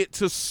turning it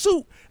to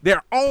suit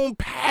their own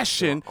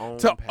passion,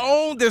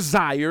 own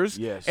desires,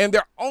 and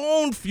their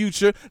own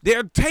future.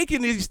 They're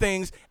taking these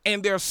things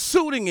and they're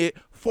suiting it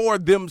for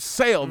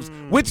themselves,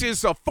 which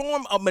is a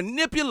form of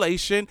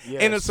manipulation,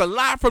 and it's a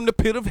lie from the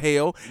pit of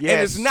hell, and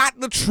it's not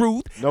the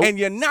truth, and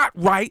you're not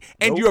right,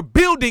 and you're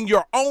building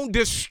your own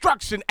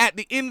destruction at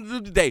the end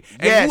of the day.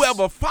 And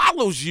whoever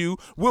follows you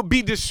will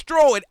be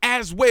destroyed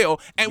as well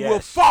and will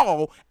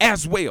fall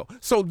as well.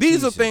 So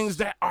these are things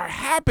that are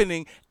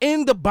happening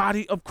in the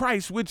body of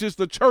Christ, which is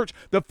the church,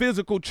 the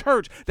physical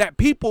church that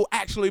people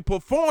actually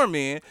perform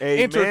in,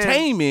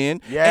 entertain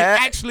in, and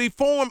actually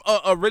form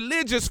a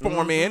religious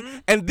form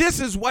in. And this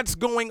is what's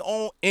going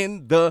on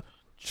in the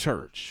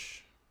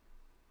church.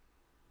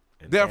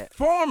 And they're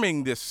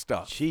forming this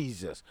stuff.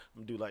 Jesus.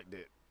 I'm going to do like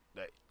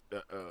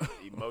that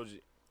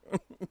emoji.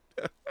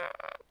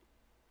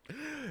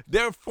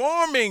 They're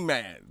forming,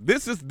 man.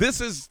 This is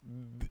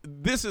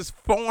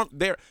form.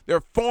 They're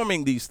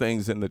forming these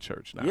things in the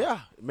church now. Yeah,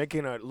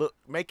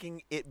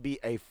 making it be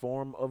a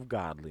form of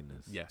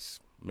godliness. Yes.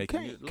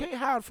 Can't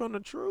hide from the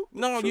truth.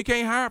 No, you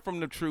can't hide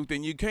from the truth,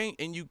 and you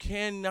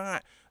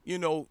cannot,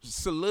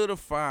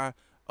 solidify.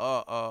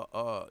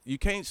 You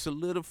can't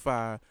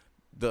solidify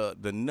the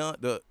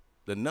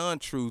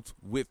non-truth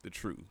with the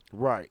truth.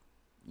 Right.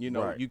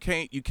 You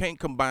can't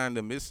combine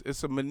them.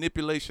 It's a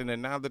manipulation,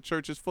 and now the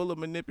church is full of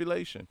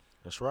manipulation.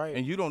 That's right.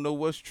 And you don't know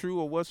what's true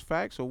or what's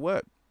facts or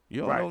what.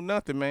 You don't know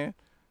nothing, man.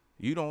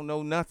 You don't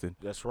know nothing.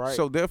 That's right.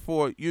 So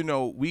therefore,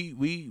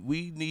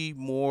 we need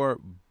more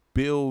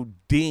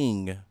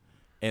building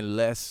and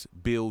less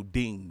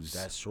buildings.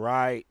 That's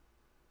right.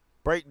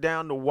 Break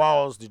down the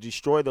walls to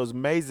destroy those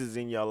mazes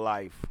in your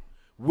life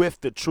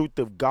with the truth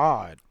of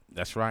God.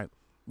 That's right.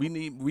 We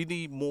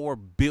need more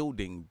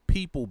building,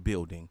 people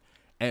building,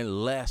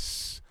 and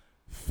less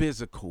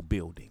physical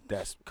building.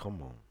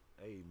 Come on.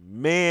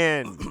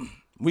 Amen.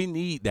 We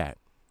need that.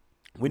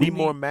 We need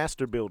more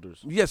master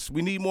builders. Yes,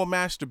 we need more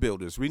master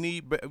builders. We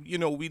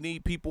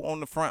need people on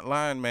the front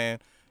line, man,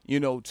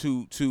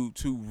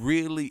 to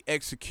really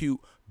execute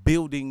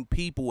building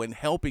people and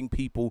helping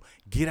people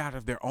get out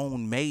of their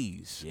own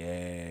maze.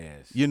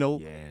 Yes.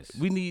 Yes.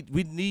 We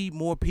need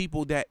more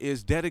people that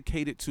is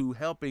dedicated to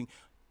helping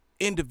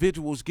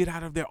individuals get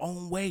out of their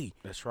own way.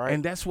 That's right.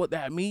 And that's what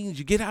that means.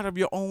 You get out of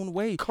your own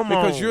way.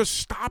 Because you're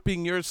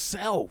stopping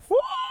yourself.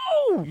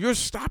 Woo! You're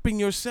stopping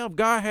yourself.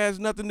 God has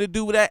nothing to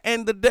do with that,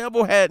 and the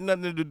devil had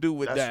nothing to do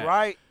with that. That's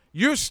right.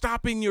 You're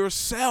stopping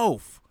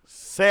yourself.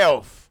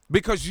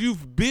 Because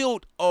you've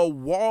built a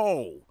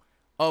wall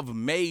of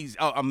maze,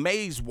 a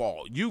maze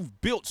wall. You've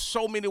built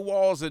so many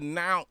walls, and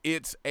now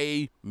it's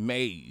a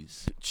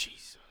maze.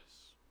 Jesus.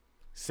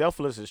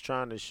 Selfless is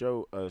trying to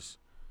show us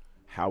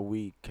how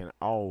we can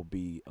all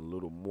be a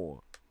little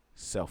more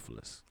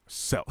selfless.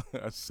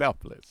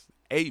 Selfless.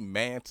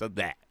 Amen to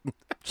that.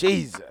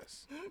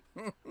 Jesus.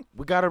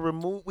 We got to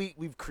remove,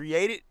 we've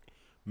created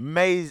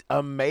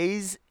a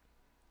maze.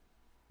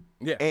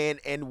 Yeah.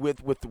 And with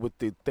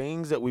the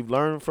things that we've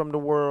learned from the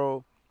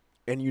world,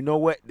 and you know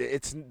what?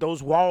 It's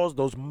those walls,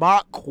 those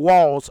mock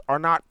walls are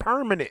not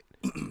permanent.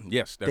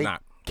 Yes, they're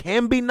not.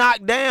 Can be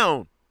knocked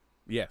down.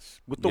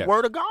 Yes. With the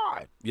word of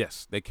God.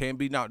 Yes, they can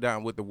be knocked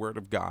down with the word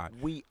of God.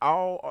 We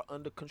all are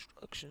under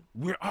construction.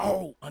 We're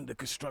all under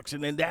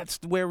construction, and that's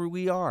where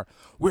we are.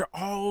 We're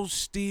all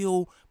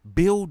still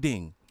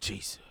building.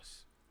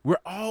 Jesus. We're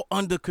all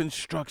under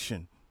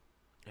construction.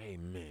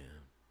 Amen.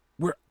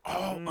 We're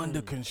all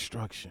under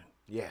construction.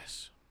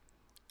 Yes.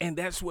 And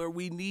that's where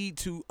we need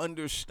to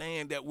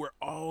understand that we're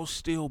all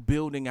still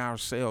building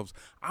ourselves.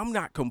 I'm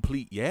not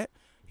complete yet.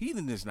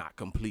 Heathen is not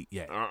complete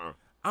yet.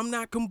 I'm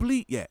not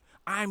complete yet.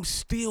 I'm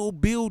still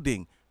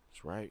building.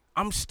 That's right.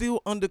 I'm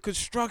still under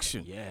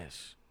construction.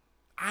 Yes.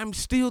 I'm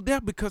still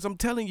there because I'm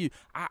telling you,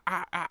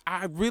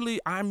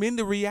 I'm in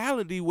the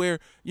reality where,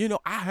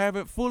 I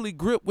haven't fully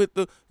gripped with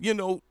the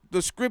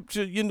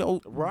scripture,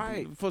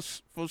 right,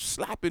 for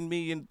slapping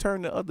me and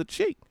turn the other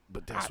cheek.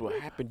 But that's what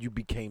happened. You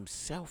became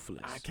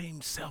selfless. I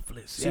became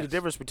selfless. See, the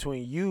difference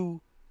between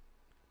you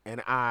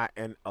and I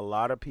and a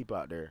lot of people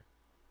out there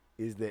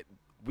is that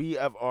we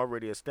have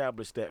already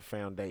established that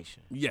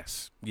foundation.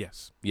 Yes.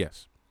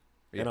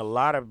 And a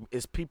lot of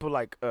it's people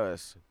like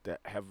us that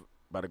have,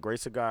 by the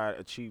grace of God,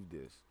 achieved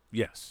this.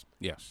 Yes.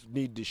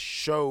 Need to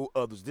show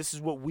others. This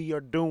is what we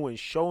are doing,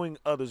 showing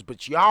others.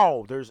 But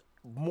y'all, there's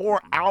more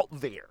out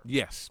there.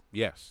 Yes.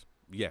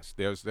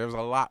 There's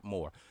a lot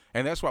more.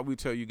 And that's why we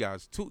tell you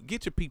guys to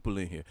get your people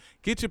in here.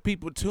 Get your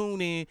people,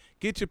 tune in.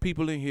 Get your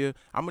people in here.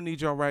 I'm going to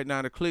need y'all right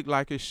now to click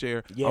like and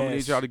share. Yes. I'm going to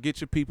need y'all to get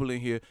your people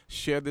in here.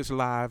 Share this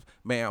live.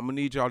 Man, I'm going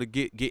to need y'all to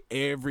get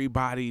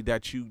everybody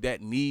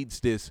that needs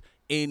this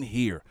in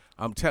here.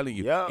 I'm telling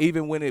you,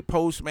 even when it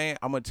posts, man,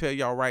 I'm going to tell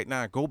y'all right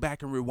now, go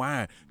back and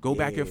rewind. Go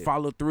back and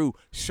follow through.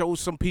 Show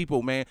some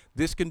people, man.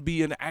 This can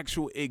be an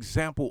actual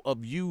example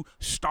of you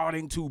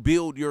starting to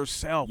build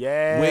yourself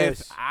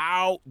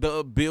without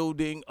the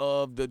building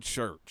of the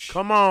church.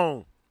 Come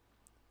on.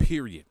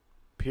 Period.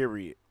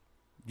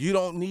 You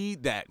don't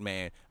need that,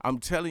 man. I'm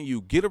telling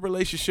you, get a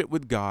relationship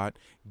with God.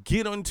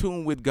 Get in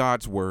tune with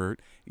God's word.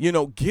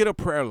 Get a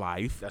prayer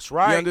life. That's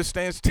right. You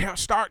understand?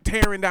 Start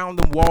tearing down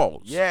the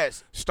walls.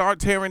 Yes. Start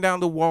tearing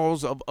down the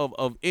walls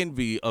of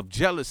envy, of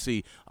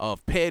jealousy,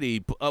 of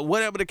petty,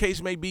 whatever the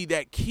case may be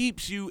that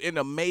keeps you in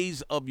a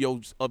maze of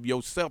your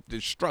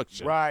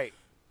self-destruction. Right.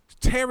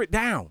 Tear it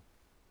down.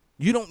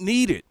 You don't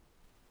need it.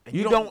 And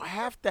you don't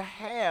have to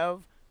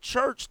have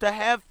church to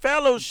have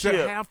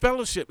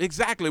fellowship.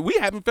 Exactly. We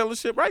having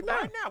fellowship right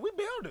now.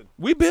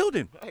 We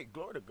building. Hey,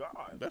 glory to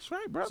God. That's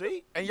right, brother.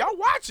 See? And y'all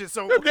watching,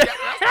 so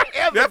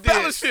that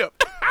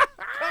fellowship.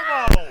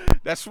 Come on.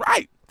 That's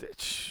right.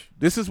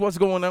 This is what's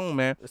going on,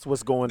 man. This is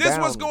what's going down. This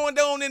is what's going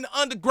on in the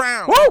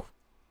underground. Woo!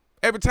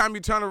 Every time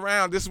you turn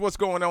around, this is what's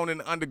going on in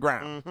the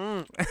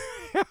underground.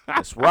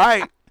 That's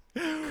right.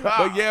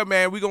 But yeah,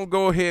 man, we're going to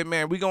go ahead,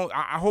 man.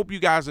 I hope you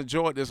guys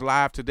enjoyed this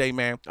live today,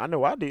 man. I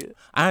know I did.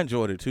 I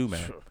enjoyed it too,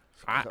 man.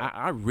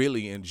 I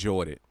really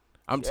enjoyed it.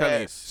 I'm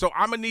telling you. So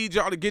I'm gonna need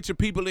y'all to get your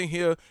people in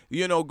here.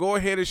 Go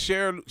ahead and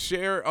share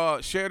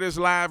this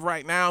live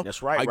right now.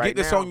 That's right. Get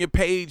this on your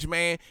page,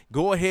 man.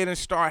 Go ahead and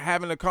start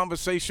having a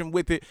conversation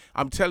with it.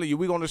 I'm telling you,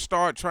 we're gonna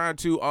start trying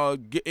to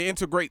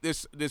integrate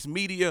this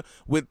media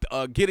with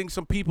getting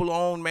some people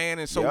on, man,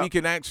 and so we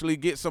can actually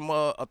get some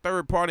a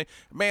third party.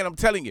 Man, I'm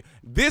telling you,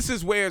 this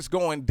is where it's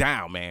going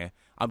down, man.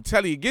 I'm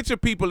telling you, get your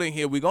people in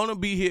here. We're going to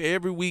be here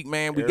every week,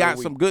 man. We got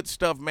some good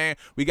stuff, man.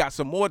 We got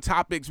some more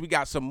topics. We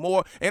got some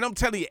more. And I'm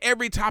telling you,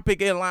 every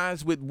topic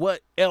aligns with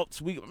what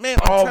else man.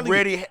 I'm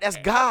already, that's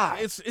God.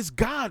 It's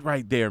God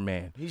right there,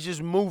 man. He's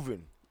just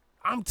moving.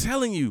 I'm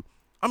telling you,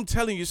 I'm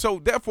telling you. So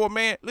therefore,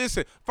 man,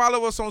 listen,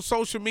 follow us on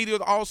social media,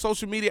 all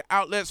social media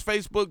outlets,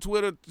 Facebook,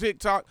 Twitter,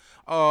 TikTok,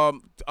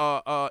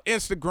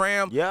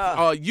 Instagram,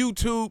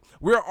 YouTube.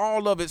 We're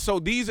all of it. So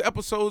these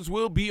episodes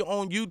will be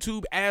on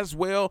YouTube as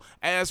well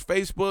as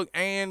Facebook,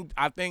 and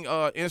I think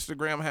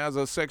Instagram has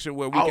a section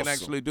where we can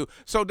actually do.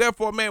 So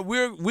therefore, man,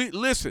 we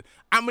listen,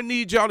 I'm gonna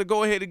need y'all to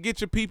go ahead and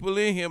get your people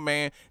in here,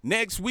 man.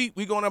 Next week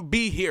we're gonna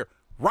be here,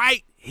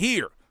 right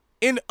here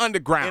in the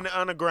underground. In the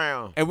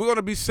underground. And we're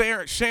gonna be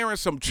sharing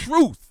some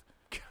truth.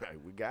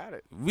 We got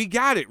it. We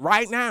got it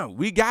right now.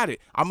 We got it.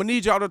 I'm gonna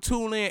need y'all to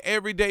tune in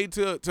every day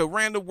to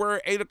Random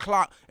Word 8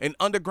 o'clock in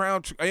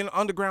underground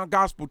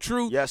gospel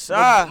truth. Yes,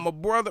 sir.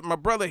 My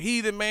brother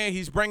Heathen, man,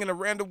 he's bringing a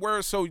Random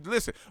Word. So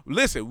listen.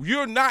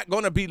 You're not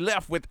gonna be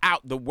left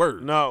without the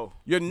word. No,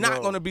 you're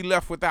not gonna be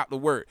left without the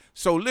word.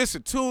 So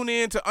listen, tune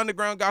in to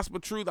Underground Gospel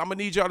Truth. I'm gonna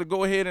need y'all to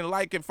go ahead and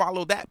like and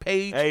follow that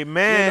page.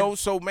 Amen. You know,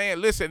 so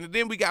man, listen. And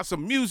then we got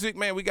some music,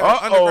 man. We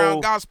got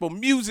Underground Gospel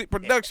music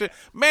production,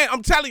 man.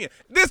 I'm telling you,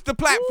 this the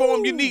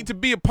platform you need to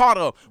be a part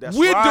of.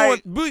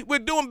 We're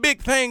doing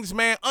big things,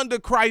 man, under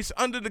Christ,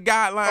 under the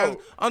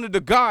guidelines, under the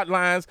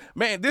guidelines.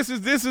 Man, this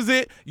is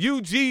it.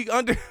 UG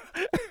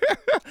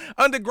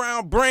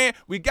underground brand.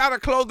 We got a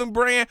clothing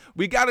brand.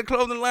 We got a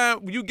clothing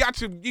line. You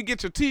get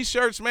your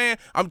t-shirts, man.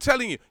 I'm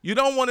telling you, you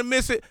don't want to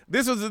miss it.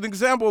 This is an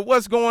example of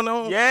what's going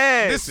on.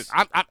 Yes. Listen,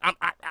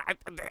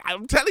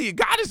 I'm telling you,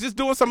 God is just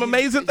doing some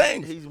amazing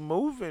things. He's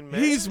moving,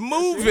 man. He's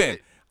moving.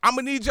 I'm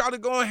going to need y'all to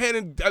go ahead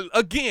and,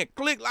 again,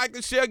 click, like,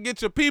 and share,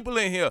 get your people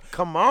in here.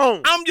 Come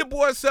on. I'm your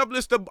boy,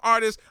 Selfless the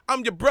Artist.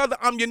 I'm your brother.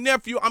 I'm your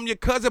nephew. I'm your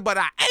cousin, but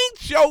I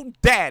ain't your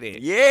daddy.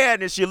 Yeah,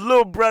 and it's your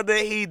little brother,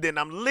 Heathen.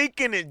 I'm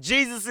leaking, and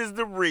Jesus is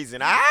the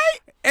reason, all right?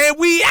 And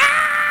we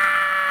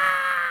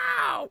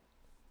out.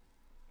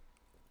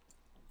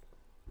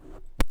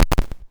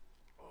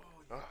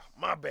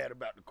 My bad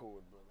about the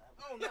chord, brother.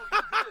 Oh, no, you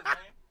good, man.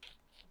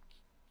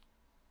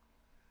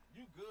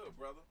 You good,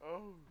 brother.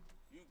 Oh.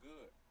 You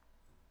good.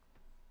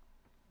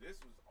 This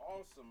was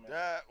awesome, man.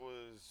 That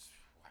was,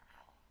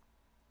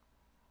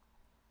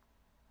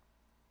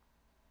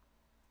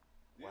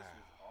 wow. This was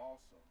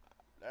awesome.